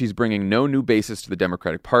 quote, she's bringing no new bases to the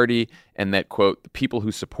Democratic Party, and that, quote, the people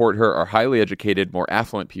who support her are highly educated, more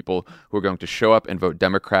affluent people who are going to show up and vote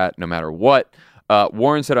Democrat no matter what.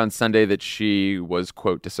 Warren said on Sunday that she was,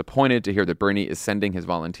 quote, disappointed to hear that Bernie is sending his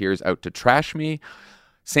volunteers out to trash me.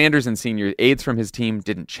 Sanders and senior aides from his team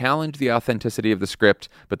didn't challenge the authenticity of the script,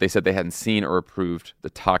 but they said they hadn't seen or approved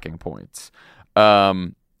the talking points.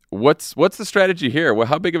 What's the strategy here?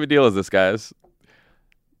 How big of a deal is this, guys?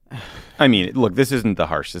 I mean, look, this isn't the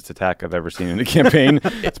harshest attack I've ever seen in a campaign.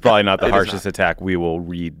 It's probably not the harshest attack we will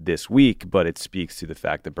read this week, but it speaks to the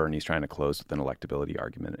fact that Bernie's trying to close with an electability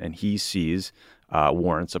argument. And he sees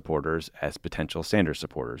Warren supporters as potential Sanders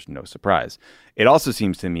supporters. No surprise. It also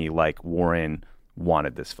seems to me like Warren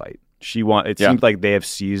wanted this fight. It seems like they have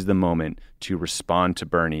seized the moment to respond to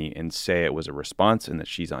Bernie and say it was a response and that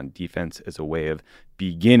she's on defense as a way of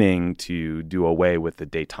beginning to do away with the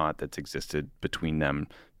détente that's existed between them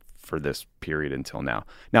for this period until now.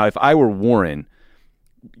 Now, if I were Warren,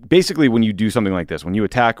 basically when you do something like this, when you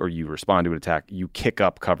attack or you respond to an attack, you kick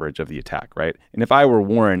up coverage of the attack, right? And if I were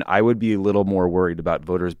Warren, I would be a little more worried about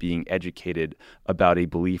voters being educated about a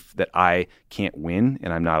belief that I can't win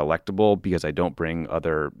and I'm not electable because I don't bring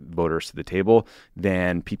other voters to the table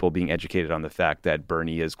than people being educated on the fact that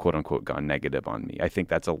Bernie has, quote unquote, gone negative on me. I think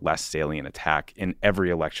that's a less salient attack in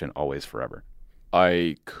every election, always, forever.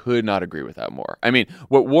 I could not agree with that more. I mean,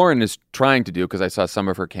 what Warren is trying to do, because I saw some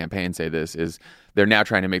of her campaign say this, is they're now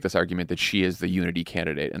trying to make this argument that she is the unity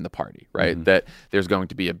candidate in the party, right? Mm-hmm. That there's going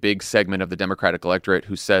to be a big segment of the Democratic electorate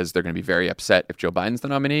who says they're going to be very upset if Joe Biden's the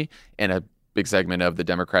nominee, and a big segment of the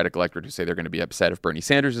Democratic electorate who say they're going to be upset if Bernie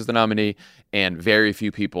Sanders is the nominee, and very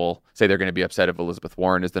few people say they're going to be upset if Elizabeth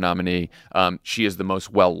Warren is the nominee. She is the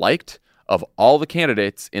most well-liked of all the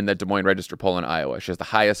candidates in the Des Moines Register poll in Iowa. She has the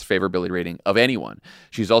highest favorability rating of anyone.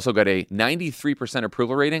 She's also got a 93%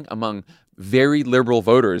 approval rating among very liberal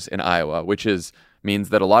voters in Iowa, which means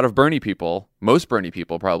that a lot of Bernie people, most Bernie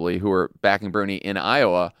people probably, who are backing Bernie in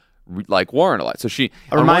Iowa, like Warren a lot. So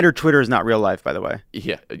a reminder, Twitter is not real life, by the way.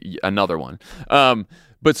 Yeah, another one.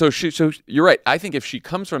 But so you're right. I think if she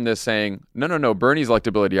comes from this saying, no, Bernie's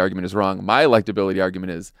electability argument is wrong. My electability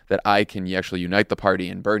argument is that I can actually unite the party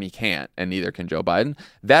and Bernie can't, and neither can Joe Biden.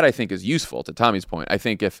 That I think is useful, to Tommy's point. I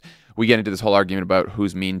think if we get into this whole argument about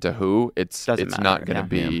who's mean to who, it's not going to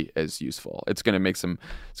be as useful. It's going to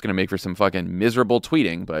make for some fucking miserable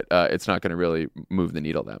tweeting, but it's not going to really move the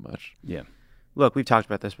needle that much. Yeah. Look, we've talked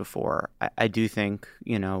about this before. I do think,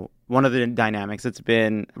 one of the dynamics that's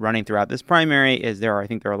been running throughout this primary is I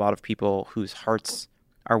think there are a lot of people whose hearts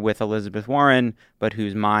are with Elizabeth Warren, but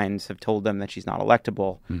whose minds have told them that she's not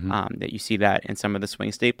electable. Mm-hmm. That you see that in some of the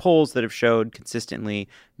swing state polls that have showed consistently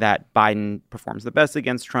that Biden performs the best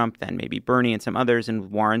against Trump, then maybe Bernie and some others, and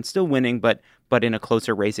Warren still winning, but in a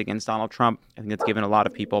closer race against Donald Trump. I think that's given a lot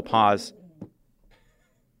of people pause.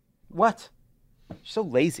 What? She's so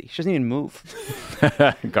lazy. She doesn't even move.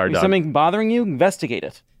 Guard dog. Something bothering you? Investigate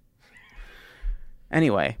it.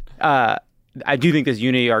 Anyway, I do think this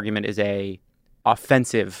unity argument is a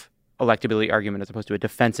offensive electability argument as opposed to a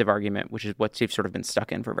defensive argument, which is what they've sort of been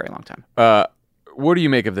stuck in for a very long time. What do you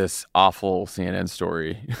make of this awful CNN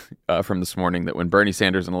story from this morning that when Bernie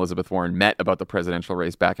Sanders and Elizabeth Warren met about the presidential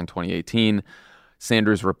race back in 2018,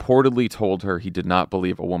 Sanders reportedly told her he did not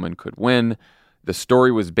believe a woman could win. The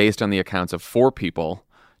story was based on the accounts of 4 people.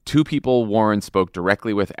 2 people Warren spoke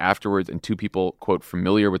directly with afterwards, and 2 people, quote,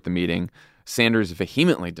 familiar with the meeting. Sanders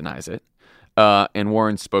vehemently denies it, and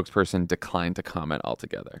Warren's spokesperson declined to comment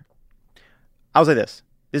altogether. I'll say this.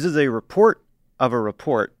 This is a report of a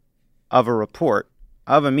report of a report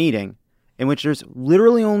of a meeting in which there's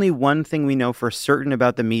literally only one thing we know for certain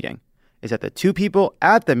about the meeting, is that the 2 people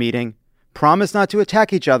at the meeting promised not to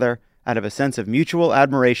attack each other out of a sense of mutual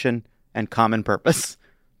admiration and common purpose.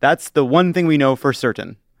 That's the one thing we know for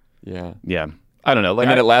certain. Yeah. I don't know.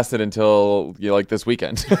 It lasted until this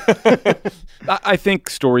weekend. I think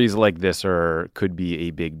stories like this could be a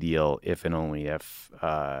big deal if and only if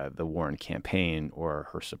the Warren campaign or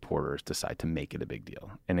her supporters decide to make it a big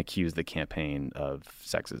deal and accuse the campaign of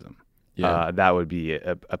sexism. Yeah. That would be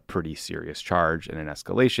a pretty serious charge and an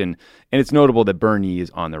escalation. And it's notable that Bernie is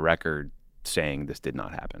on the record saying this did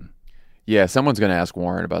not happen. Yeah, someone's going to ask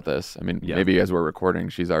Warren about this. I mean, maybe as we're recording,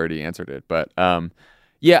 she's already answered it. But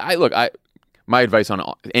my advice on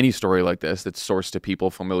any story like this that's sourced to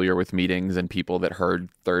people familiar with meetings and people that heard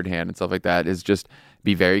third hand and stuff like that is just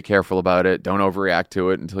be very careful about it. Don't overreact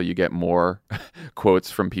to it until you get more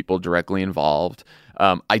quotes from people directly involved.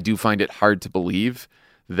 I do find it hard to believe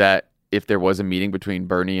that if there was a meeting between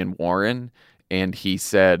Bernie and Warren and he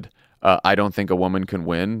said, I don't think a woman can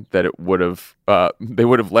win, that it would have they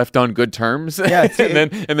would have left on good terms, and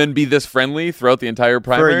then be this friendly throughout the entire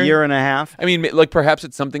primary for a year and a half. I mean, perhaps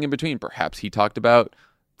it's something in between. Perhaps he talked about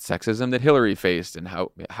sexism that Hillary faced and how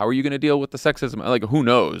are you going to deal with the sexism? Who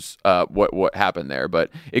knows what happened there? But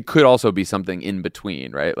it could also be something in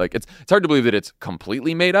between, right? It's hard to believe that it's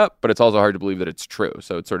completely made up, but it's also hard to believe that it's true.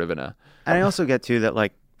 So it's sort of in a. And I also get to that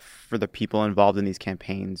for the people involved in these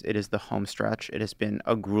campaigns, it is the home stretch. It has been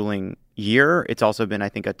a grueling year. It's also been, I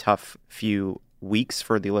think, a tough few weeks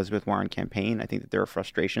for the Elizabeth Warren campaign. I think that there are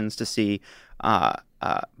frustrations to see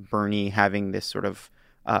Bernie having this sort of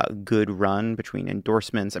good run between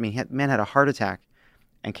endorsements. I mean, man had a heart attack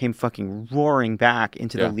and came fucking roaring back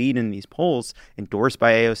into the lead in these polls, endorsed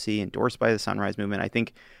by AOC, endorsed by the Sunrise Movement. I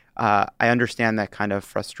think I understand that kind of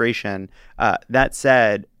frustration. That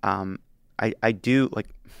said, I do like.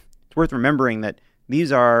 It's worth remembering that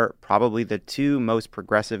these are probably the two most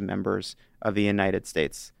progressive members of the United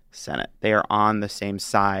States Senate. They are on the same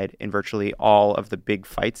side in virtually all of the big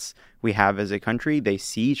fights we have as a country. They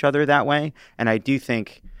see each other that way. And I do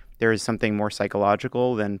think there is something more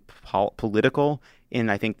psychological than political in,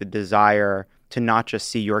 I think, the desire to not just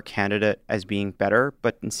see your candidate as being better,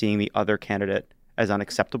 but in seeing the other candidate as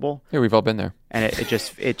unacceptable. Yeah, we've all been there. And it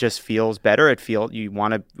just feels better. You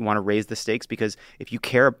want to raise the stakes, because if you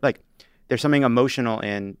care, like, there's something emotional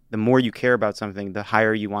in the more you care about something, the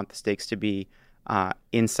higher you want the stakes to be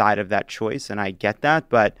inside of that choice. And I get that,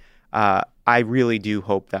 but I really do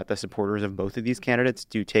hope that the supporters of both of these candidates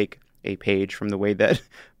do take a page from the way that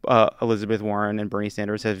Elizabeth Warren and Bernie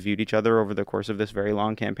Sanders have viewed each other over the course of this very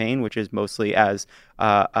long campaign, which is mostly as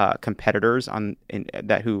competitors on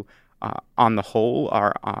the whole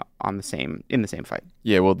are in the same fight.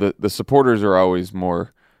 Yeah, well, the supporters are always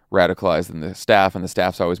more radicalized than the staff, and the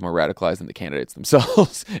staff's always more radicalized than the candidates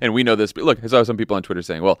themselves. And we know this. But look, I saw some people on Twitter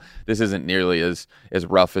saying, well, this isn't nearly as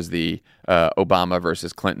rough as the Obama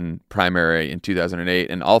versus Clinton primary in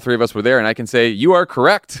 2008. And all three of us were there, and I can say you are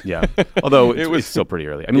correct. Yeah, although it's still pretty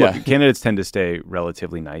early. I mean, look, candidates tend to stay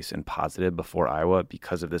relatively nice and positive before Iowa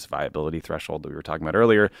because of this viability threshold that we were talking about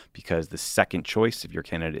earlier, because the second choice, if your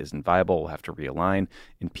candidate isn't viable, will have to realign.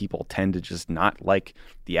 And people tend to just not like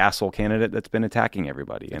the asshole candidate that's been attacking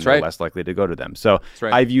everybody. And they're less likely to go to them. So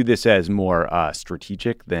I view this as more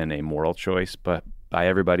strategic than a moral choice, but by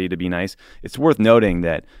everybody to be nice. It's worth noting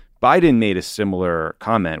that Biden made a similar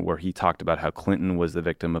comment where he talked about how Clinton was the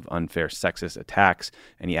victim of unfair sexist attacks,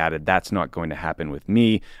 and he added, "That's not going to happen with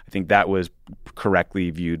me." I think that was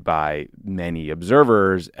correctly viewed by many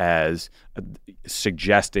observers as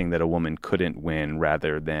suggesting that a woman couldn't win,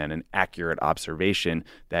 rather than an accurate observation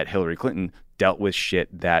that Hillary Clinton dealt with shit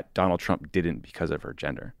that Donald Trump didn't because of her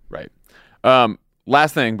gender. Right.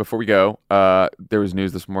 Last thing before we go, there was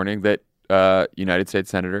news this morning that United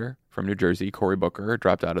States Senator from New Jersey, Cory Booker,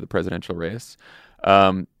 dropped out of the presidential race.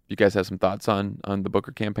 You guys have some thoughts on the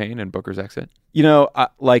Booker campaign and Booker's exit? You know,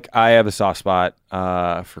 I have a soft spot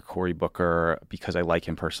for Cory Booker because I like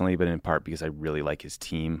him personally, but in part because I really like his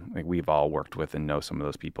team. Like, we've all worked with and know some of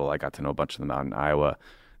those people. I got to know a bunch of them out in Iowa.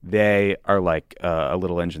 They are like a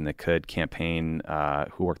little engine that could campaign,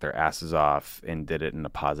 who worked their asses off and did it in a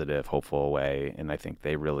positive, hopeful way. And I think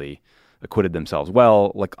they really acquitted themselves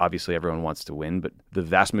well. Like, obviously everyone wants to win, but the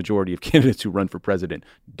vast majority of candidates who run for president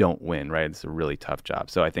don't win, right? It's a really tough job.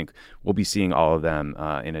 So I think we'll be seeing all of them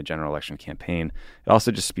in a general election campaign. It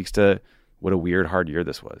also just speaks to what a weird, hard year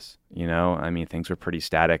this was. You know, I mean, things were pretty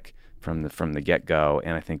static from the get-go,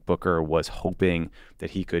 and I think Booker was hoping that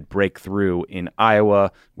he could break through in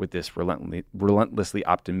Iowa with this relentlessly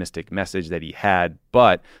optimistic message that he had,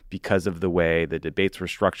 but because of the way the debates were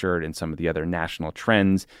structured and some of the other national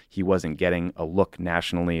trends, he wasn't getting a look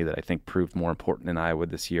nationally that I think proved more important in Iowa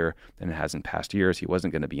this year than it has in past years. He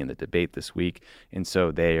wasn't going to be in the debate this week, and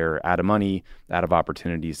so they are out of money, out of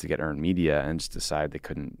opportunities to get earned media, and just decide they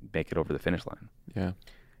couldn't make it over the finish line. Yeah,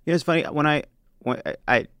 it's funny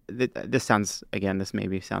this sounds, again, this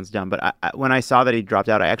maybe sounds dumb, but when I saw that he dropped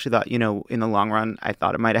out, I actually thought, in the long run, I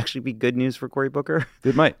thought it might actually be good news for Cory Booker.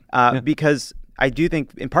 It might. Because I do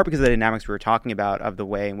think, in part because of the dynamics we were talking about of the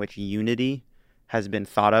way in which unity has been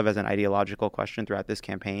thought of as an ideological question throughout this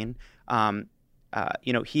campaign.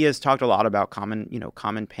 He has talked a lot about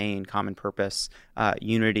common pain, common purpose,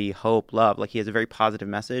 unity, hope, love. Like, he has a very positive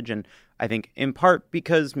message. And I think in part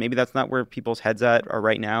because maybe that's not where people's heads are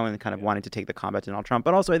right now and kind of wanting to take the combat to Donald Trump.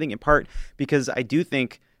 But also I think in part because I do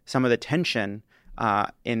think some of the tension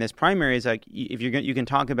in this primary is like, if you can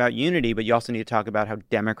talk about unity, but you also need to talk about how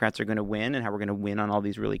Democrats are going to win and how we're going to win on all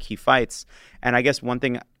these really key fights. And I guess one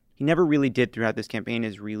thing he never really did throughout this campaign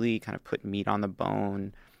is really kind of put meat on the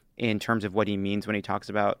bone in terms of what he means when he talks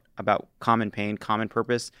about common pain, common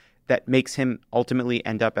purpose, that makes him ultimately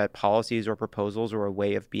end up at policies or proposals or a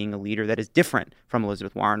way of being a leader that is different from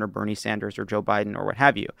Elizabeth Warren or Bernie Sanders or Joe Biden or what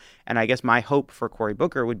have you. And I guess my hope for Cory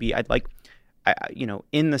Booker would be,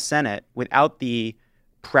 in the Senate, without the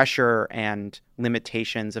pressure and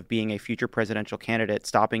limitations of being a future presidential candidate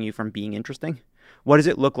stopping you from being interesting, what does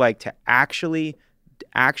it look like to actually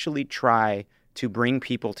try to bring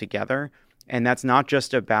people together? And that's not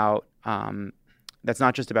just about that's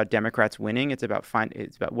not just about Democrats winning. It's about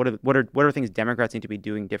what are things Democrats need to be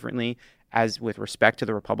doing differently as with respect to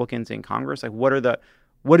the Republicans in Congress. Like what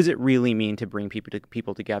does it really mean to bring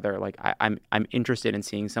people together? Like I'm interested in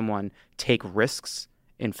seeing someone take risks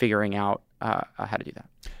in figuring out how to do that.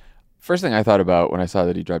 First thing I thought about when I saw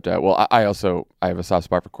that he dropped out, well, I have a soft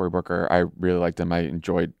spot for Cory Booker. I really liked him. I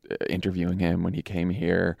enjoyed interviewing him when he came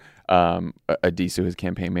here. Adisu, his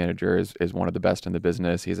campaign manager, is one of the best in the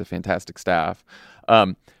business. He has a fantastic staff.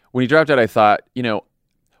 When he dropped out, I thought,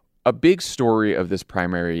 a big story of this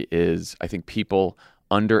primary is I think people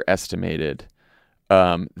underestimated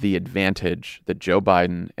the advantage that Joe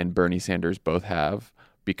Biden and Bernie Sanders both have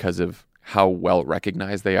because of how well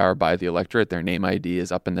recognized they are by the electorate. Their name ID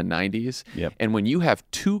is up in the 90s. Yep. And when you have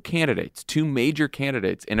two major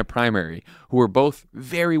candidates in a primary who are both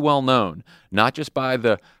very well known, not just by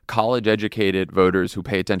the college-educated voters who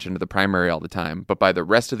pay attention to the primary all the time, but by the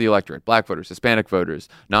rest of the electorate, black voters, Hispanic voters,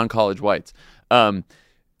 non-college whites,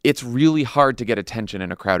 it's really hard to get attention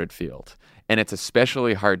in a crowded field. And it's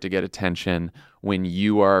especially hard to get attention when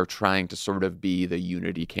you are trying to sort of be the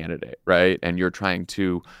unity candidate, right? And you're trying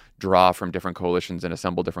to draw from different coalitions and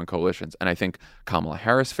assemble different coalitions. And I think Kamala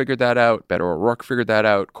Harris figured that out. Beto O'Rourke figured that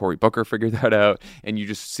out. Cory Booker figured that out. And you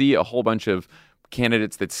just see a whole bunch of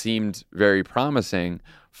candidates that seemed very promising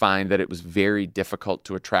find that it was very difficult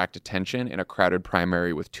to attract attention in a crowded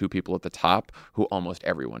primary with two people at the top who almost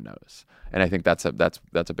everyone knows. And I think that's a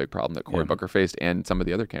big problem that Cory Booker faced and some of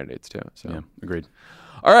the other candidates too. So yeah, agreed.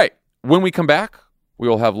 All right. When we come back, we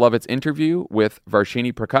will have Lovett's interview with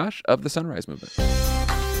Varshini Prakash of the Sunrise Movement.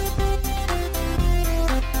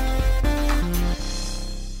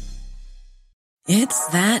 It's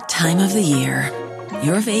that time of the year.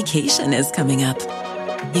 Your vacation is coming up.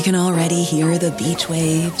 You can already hear the beach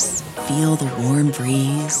waves, feel the warm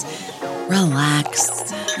breeze,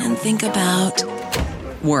 relax, and think about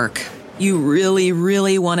work. You really,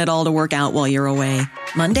 really want it all to work out while you're away.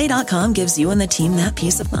 Monday.com gives you and the team that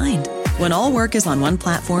peace of mind. When all work is on one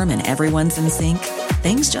platform and everyone's in sync,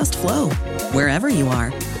 things just flow. Wherever you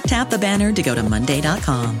are, tap the banner to go to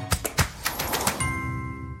Monday.com.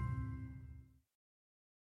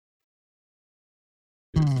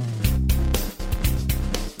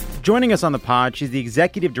 Joining us on the pod, she's the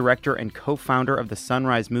executive director and co-founder of the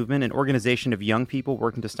Sunrise Movement, an organization of young people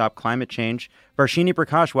working to stop climate change. Varshini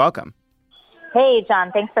Prakash, welcome. Hey,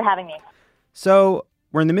 John. Thanks for having me. So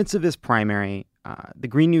we're in the midst of this primary. The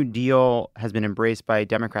Green New Deal has been embraced by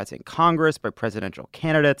Democrats in Congress, by presidential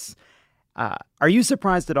candidates. Are you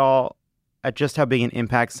surprised at all at just how big an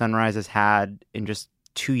impact Sunrise has had in just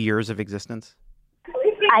 2 years of existence?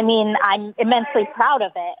 I mean, I'm immensely proud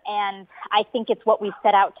of it, and I think it's what we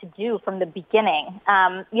set out to do from the beginning.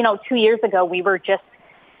 2 years ago, we were just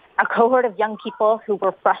a cohort of young people who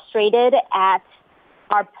were frustrated at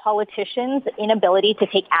our politicians' inability to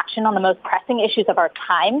take action on the most pressing issues of our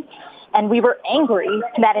time. And we were angry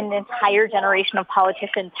that an entire generation of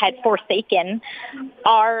politicians had forsaken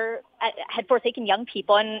young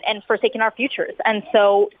people and forsaken our futures. And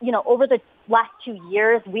so, over the last 2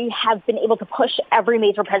 years, we have been able to push every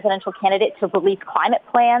major presidential candidate to release climate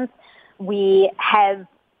plans. We have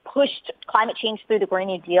pushed climate change through the Green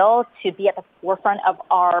New Deal to be at the forefront of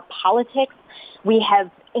our politics. We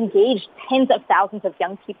have engaged tens of thousands of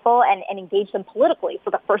young people and engaged them politically for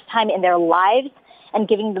the first time in their lives, and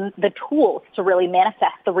giving them the tools to really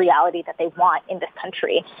manifest the reality that they want in this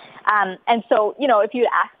country. And so, if you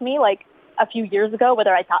asked me like a few years ago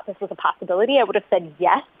whether I thought this was a possibility, I would have said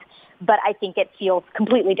yes. But I think it feels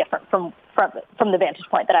completely different from the vantage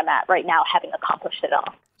point that I'm at right now, having accomplished it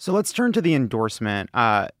all. So let's turn to the endorsement.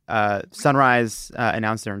 Sunrise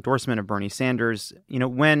announced their endorsement of Bernie Sanders.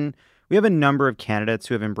 When we have a number of candidates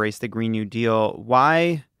who have embraced the Green New Deal,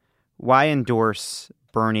 why endorse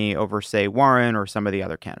Bernie over, say, Warren or some of the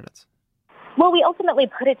other candidates? Well, we ultimately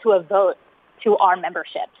put it to a vote to our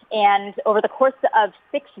membership. And over the course of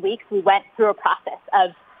 6 weeks, we went through a process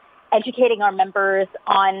of educating our members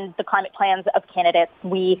on the climate plans of candidates.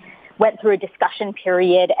 We went through a discussion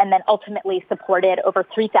period and then ultimately supported over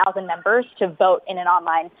 3,000 members to vote in an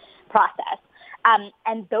online process.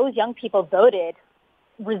 And those young people voted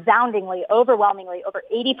resoundingly, overwhelmingly. Over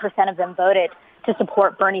 80% of them voted to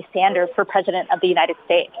support Bernie Sanders for president of the United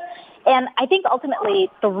States. And I think ultimately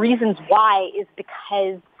the reasons why is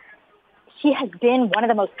because he has been one of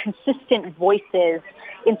the most consistent voices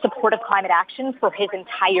in support of climate action for his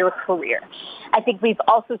entire career. I think we've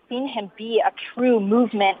also seen him be a true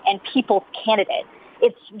movement and people's candidate.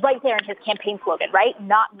 It's right there in his campaign slogan, right?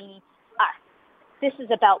 Not me, us. This is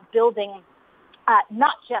about building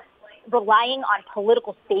not just relying on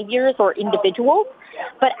political saviors or individuals,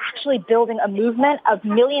 but actually building a movement of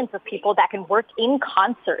millions of people that can work in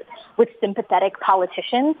concert with sympathetic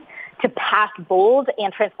politicians to pass bold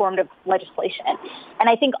and transformative legislation. And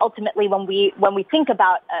I think ultimately when we think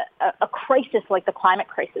about a crisis like the climate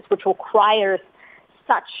crisis, which requires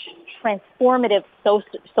such transformative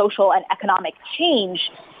social and economic change,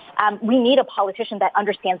 we need a politician that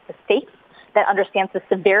understands the stakes, that understands the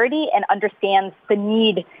severity, and understands the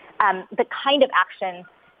need, the kind of action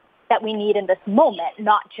that we need in this moment,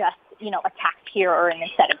 not just, a tax here or an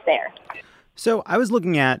incentive there. So I was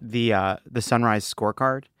looking at the Sunrise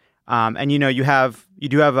scorecard, and you do have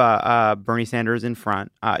Bernie Sanders in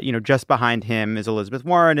front. Just behind him is Elizabeth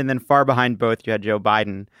Warren, and then far behind both you had Joe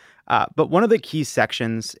Biden. But one of the key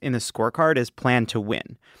sections in the scorecard is Plan to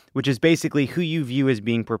Win, which is basically who you view as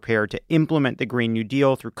being prepared to implement the Green New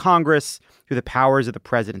Deal through Congress, through the powers of the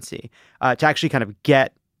presidency, to actually kind of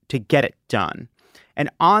get it done. And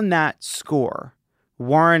on that score,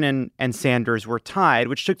 Warren and Sanders were tied,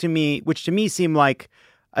 which to me seemed like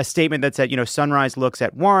a statement that said, Sunrise looks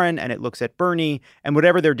at Warren and it looks at Bernie, and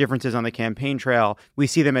whatever their differences on the campaign trail, we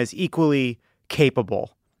see them as equally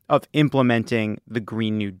capable of implementing the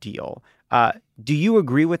Green New Deal. Do you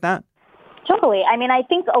agree with that? Totally. I mean, I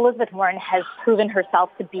think Elizabeth Warren has proven herself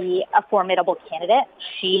to be a formidable candidate.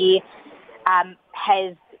 She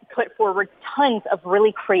has put forward tons of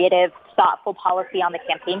really creative, thoughtful policy on the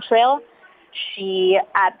campaign trail. She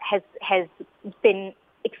has been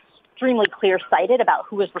extremely clear-sighted about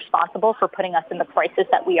who is responsible for putting us in the crisis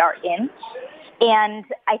that we are in. And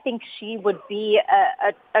I think she would be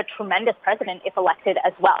a tremendous president if elected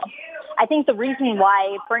as well. I think the reason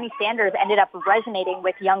why Bernie Sanders ended up resonating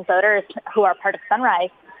with young voters who are part of Sunrise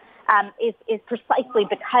is precisely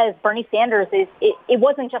because Bernie Sanders it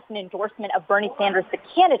wasn't just an endorsement of Bernie Sanders, the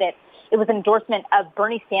candidate. It was an endorsement of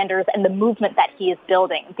Bernie Sanders and the movement that he is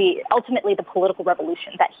building, ultimately the political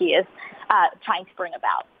revolution that he is trying to bring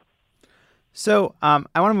about. So I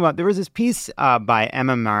want to move on. There was this piece by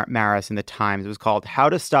Emma Maris in the Times. It was called "How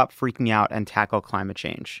to Stop Freaking Out and Tackle Climate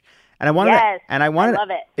Change," and I wanted, I love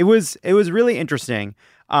it. It was really interesting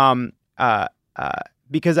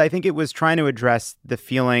because I think it was trying to address the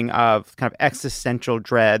feeling of kind of existential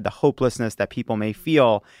dread, the hopelessness that people may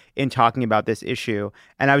feel in talking about this issue.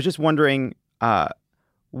 And I was just wondering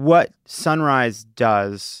what Sunrise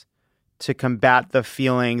does to combat the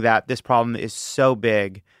feeling that this problem is so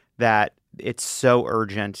big that it's so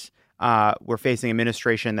urgent. We're facing an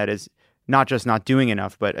administration that is not just not doing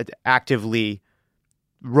enough, but actively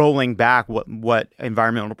rolling back what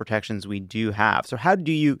environmental protections we do have. So how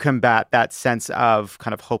do you combat that sense of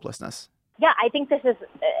kind of hopelessness? Yeah, I think this is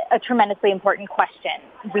a tremendously important question.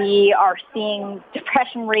 We are seeing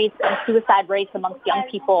depression rates and suicide rates amongst young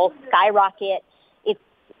people skyrocket. It's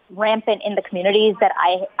rampant in the communities that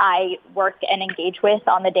I work and engage with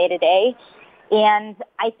on the day-to-day. And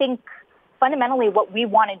I think fundamentally what we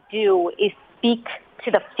want to do is speak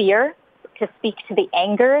to the fear, to speak to the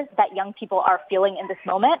anger that young people are feeling in this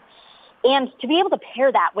moment, and to be able to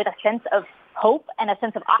pair that with a sense of hope and a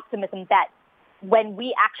sense of optimism that when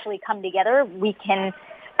we actually come together, we can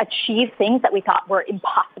achieve things that we thought were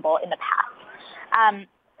impossible in the past.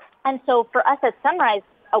 And so for us at Sunrise,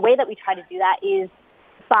 a way that we try to do that is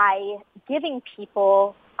by giving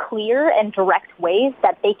people clear and direct ways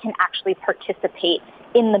that they can actually participate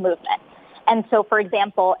in the movement. And so, for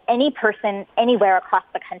example, any person anywhere across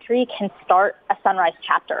the country can start a Sunrise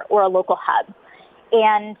chapter or a local hub.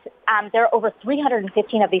 And there are over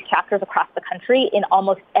 315 of these chapters across the country in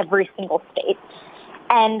almost every single state.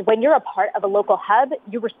 And when you're a part of a local hub,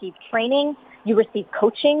 you receive training, you receive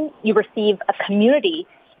coaching, you receive a community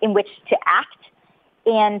in which to act,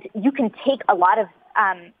 and you can take a lot of,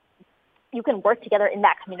 you can work together in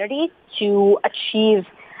that community to achieve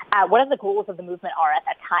whatever the goals of the movement are at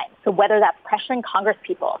that time. So whether that's pressuring Congress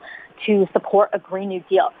people to support a Green New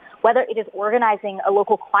Deal, whether it is organizing a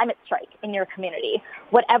local climate strike in your community,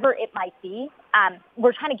 whatever it might be,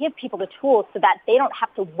 we're trying to give people the tools so that they don't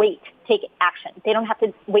have to wait to take action. They don't have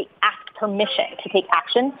to ask permission to take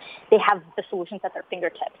action. They have the solutions at their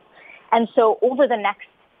fingertips. And so over the next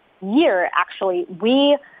year, actually,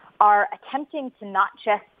 we are attempting to not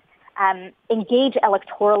just engage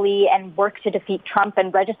electorally and work to defeat Trump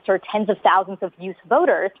and register tens of thousands of youth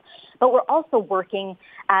voters, but we're also working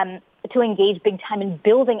to engage big time in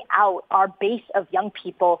building out our base of young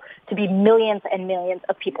people to be millions and millions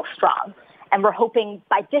of people strong. And we're hoping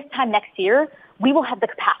by this time next year, we will have the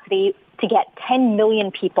capacity to get 10 million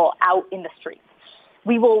people out in the streets.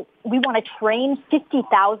 We want to train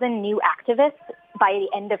 50,000 new activists by the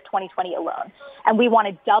end of 2020 alone. And we want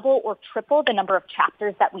to double or triple the number of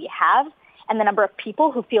chapters that we have and the number of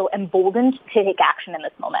people who feel emboldened to take action in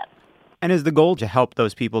this moment. And is the goal to help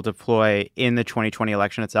those people deploy in the 2020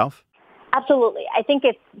 election itself? Absolutely. I think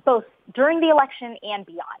it's both during the election and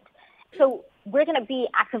beyond. So we're going to be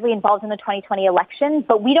actively involved in the 2020 election,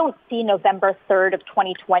 but we don't see November 3rd of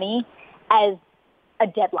 2020 as a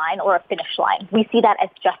deadline or a finish line. We see that as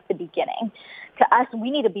just the beginning. To us,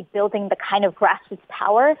 we need to be building the kind of grassroots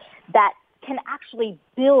power that can actually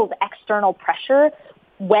build external pressure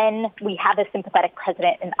when we have a sympathetic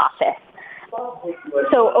president in office.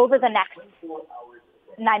 So over the next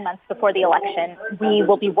 9 months before the election, we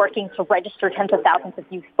will be working to register tens of thousands of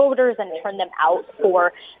youth voters and turn them out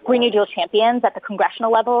for Green New Deal champions at the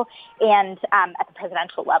congressional level and at the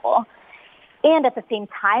presidential level. And at the same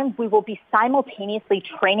time, we will be simultaneously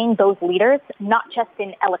training those leaders, not just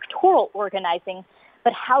in electoral organizing,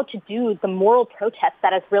 but how to do the moral protest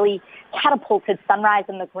that has really catapulted Sunrise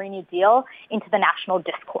and the Green New Deal into the national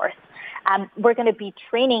discourse. We're going to be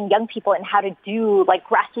training young people in how to do like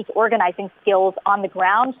grassroots organizing skills on the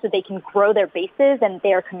ground so they can grow their bases and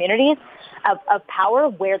their communities of power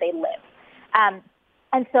where they live.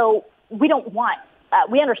 And so we don't want,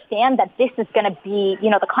 we understand that this is going to be,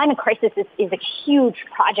 the climate crisis is a huge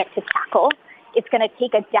project to tackle. It's going to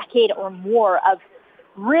take a decade or more of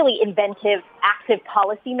really inventive, active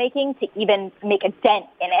policy making to even make a dent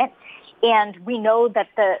in it. And we know that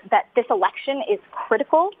that this election is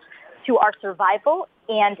critical to our survival,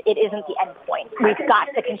 and it isn't the end point. We've got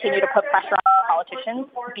to continue to put pressure on politicians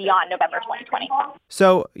beyond November 2020.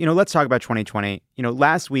 So, let's talk about 2020.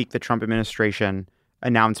 Last week, the Trump administration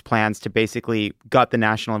announced plans to basically gut the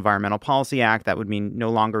National Environmental Policy Act. That would mean no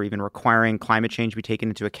longer even requiring climate change be taken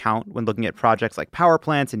into account when looking at projects like power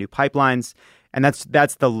plants and new pipelines. And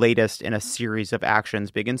that's the latest in a series of actions,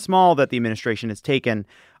 big and small, that the administration has taken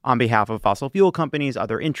on behalf of fossil fuel companies,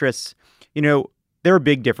 other interests. There are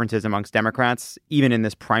big differences amongst Democrats, even in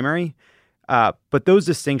this primary. But those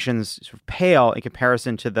distinctions sort of pale in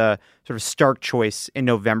comparison to the sort of stark choice in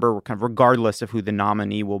November, kind of regardless of who the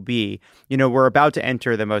nominee will be. We're about to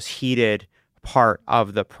enter the most heated part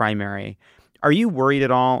of the primary. Are you worried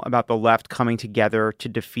at all about the left coming together to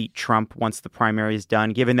defeat Trump once the primary is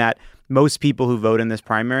done, given that most people who vote in this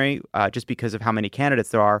primary, just because of how many candidates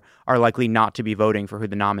there are likely not to be voting for who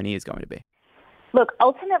the nominee is going to be? Look,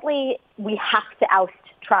 ultimately, we have to oust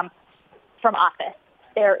Trump from office.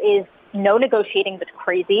 There is no negotiating with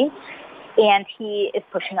crazy, and he is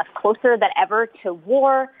pushing us closer than ever to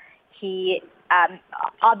war. He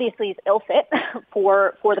obviously is ill-fit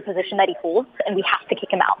for the position that he holds, and we have to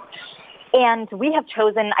kick him out. And we have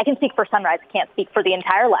chosen, I can speak for Sunrise, I can't speak for the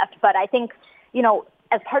entire left, but I think,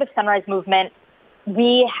 as part of Sunrise Movement,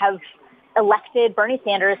 we have elected Bernie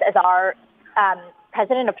Sanders as our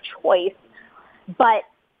president of choice. But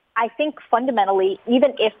I think fundamentally,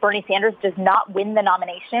 even if Bernie Sanders does not win the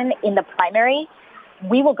nomination in the primary,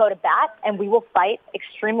 we will go to bat and we will fight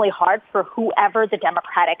extremely hard for whoever the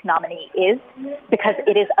Democratic nominee is, because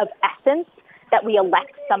it is of essence that we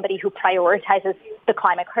elect somebody who prioritizes the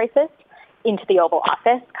climate crisis into the Oval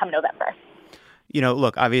Office come November.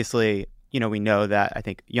 Look, obviously, we know that I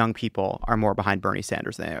think young people are more behind Bernie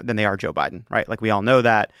Sanders than they are Joe Biden, right? Like, we all know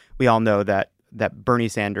that. We all know that Bernie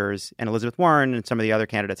Sanders and Elizabeth Warren and some of the other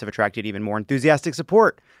candidates have attracted even more enthusiastic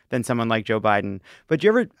support than someone like Joe Biden. But do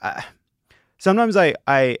you ever sometimes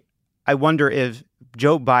I wonder if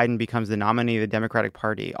Joe Biden becomes the nominee of the Democratic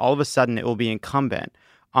Party, all of a sudden it will be incumbent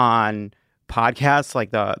on podcasts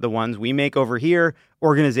like the ones we make over here,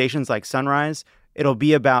 organizations like Sunrise. It'll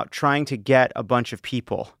be about trying to get a bunch of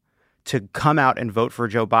people to come out and vote for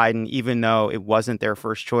Joe Biden, even though it wasn't their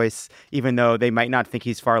first choice, even though they might not think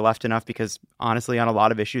he's far left enough, because honestly, on a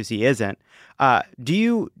lot of issues, he isn't. Do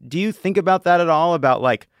you think about that at all? About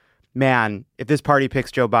like, man, if this party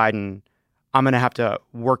picks Joe Biden, I'm going to have to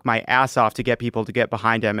work my ass off to get people to get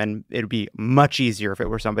behind him. And it'd be much easier if it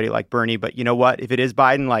were somebody like Bernie. But you know what? If it is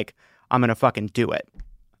Biden, like, I'm going to fucking do it.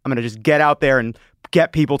 I'm going to just get out there and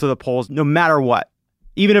get people to the polls no matter what,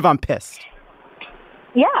 even if I'm pissed.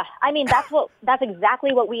 Yeah, I mean, that's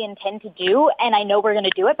exactly what we intend to do, and I know we're going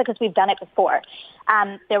to do it because we've done it before.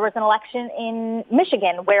 There was an election in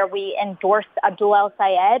Michigan where we endorsed Abdul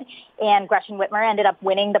El-Sayed, and Gretchen Whitmer ended up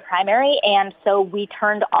winning the primary, and so we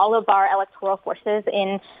turned all of our electoral forces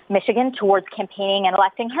in Michigan towards campaigning and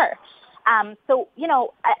electing her. So,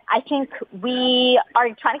 I think we are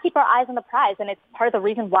trying to keep our eyes on the prize, and it's part of the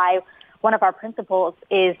reason why one of our principles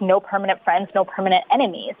is no permanent friends, no permanent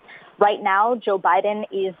enemies. Right now, Joe Biden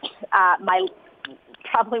is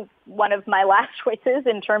probably one of my last choices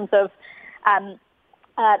in terms of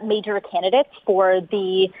major candidates for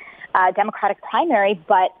the Democratic primary.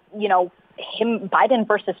 But, Biden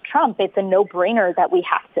versus Trump, it's a no-brainer that we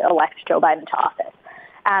have to elect Joe Biden to office.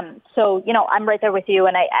 So, I'm right there with you.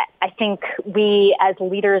 And I think we as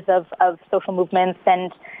leaders of social movements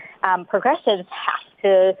and progressives have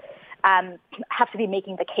to be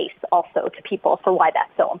making the case also to people for why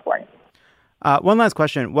that's so important. One last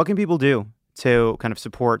question. What can people do to kind of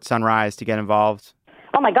support Sunrise, to get involved?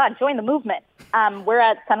 Oh, my God, join the movement. We're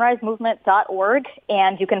at sunrisemovement.org,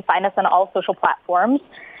 and you can find us on all social platforms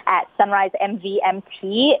at Sunrise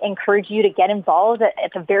MVMT. Encourage you to get involved.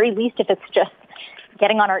 At the very least, if it's just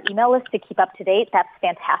getting on our email list to keep up to date, that's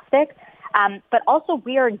fantastic. But also,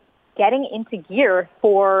 we are getting into gear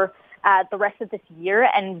for the rest of this year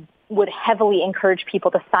and would heavily encourage people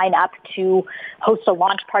to sign up to host a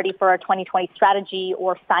launch party for our 2020 strategy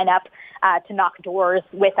or sign up to knock doors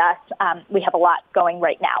with us. We have a lot going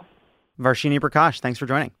right now. Varshini Prakash, thanks for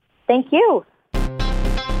joining. Thank you.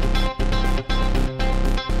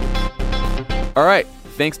 All right.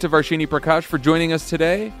 Thanks to Varshini Prakash for joining us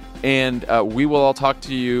today. And we will all talk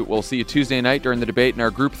to you. We'll see you Tuesday night during the debate in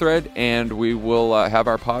our group thread. And we will have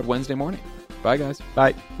our pod Wednesday morning. Bye, guys.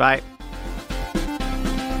 Bye. Bye.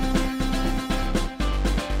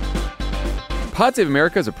 Pod Save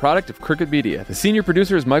America is a product of Crooked Media. The senior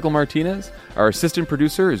producer is Michael Martinez. Our assistant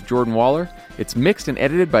producer is Jordan Waller. It's mixed and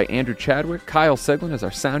edited by Andrew Chadwick. Kyle Seglin is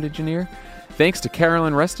our sound engineer. Thanks to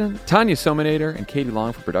Carolyn Reston, Tanya Sominator, and Katie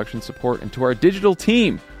Long for production support, and to our digital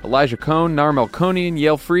team, Elijah Cohn, Nar Melkonian,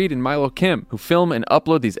 Yale Freed, and Milo Kim, who film and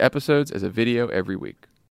upload these episodes as a video every week.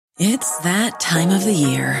 It's that time of the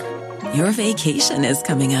year. Your vacation is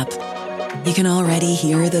coming up. You can already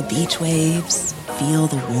hear the beach waves, feel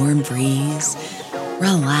the warm breeze,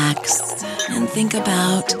 relax, and think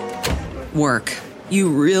about work. You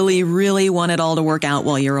really, really want it all to work out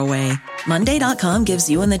while you're away. Monday.com gives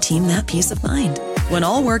you and the team that peace of mind. When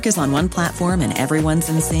all work is on one platform and everyone's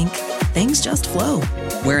in sync, things just flow.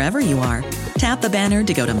 Wherever you are, tap the banner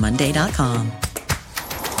to go to Monday.com.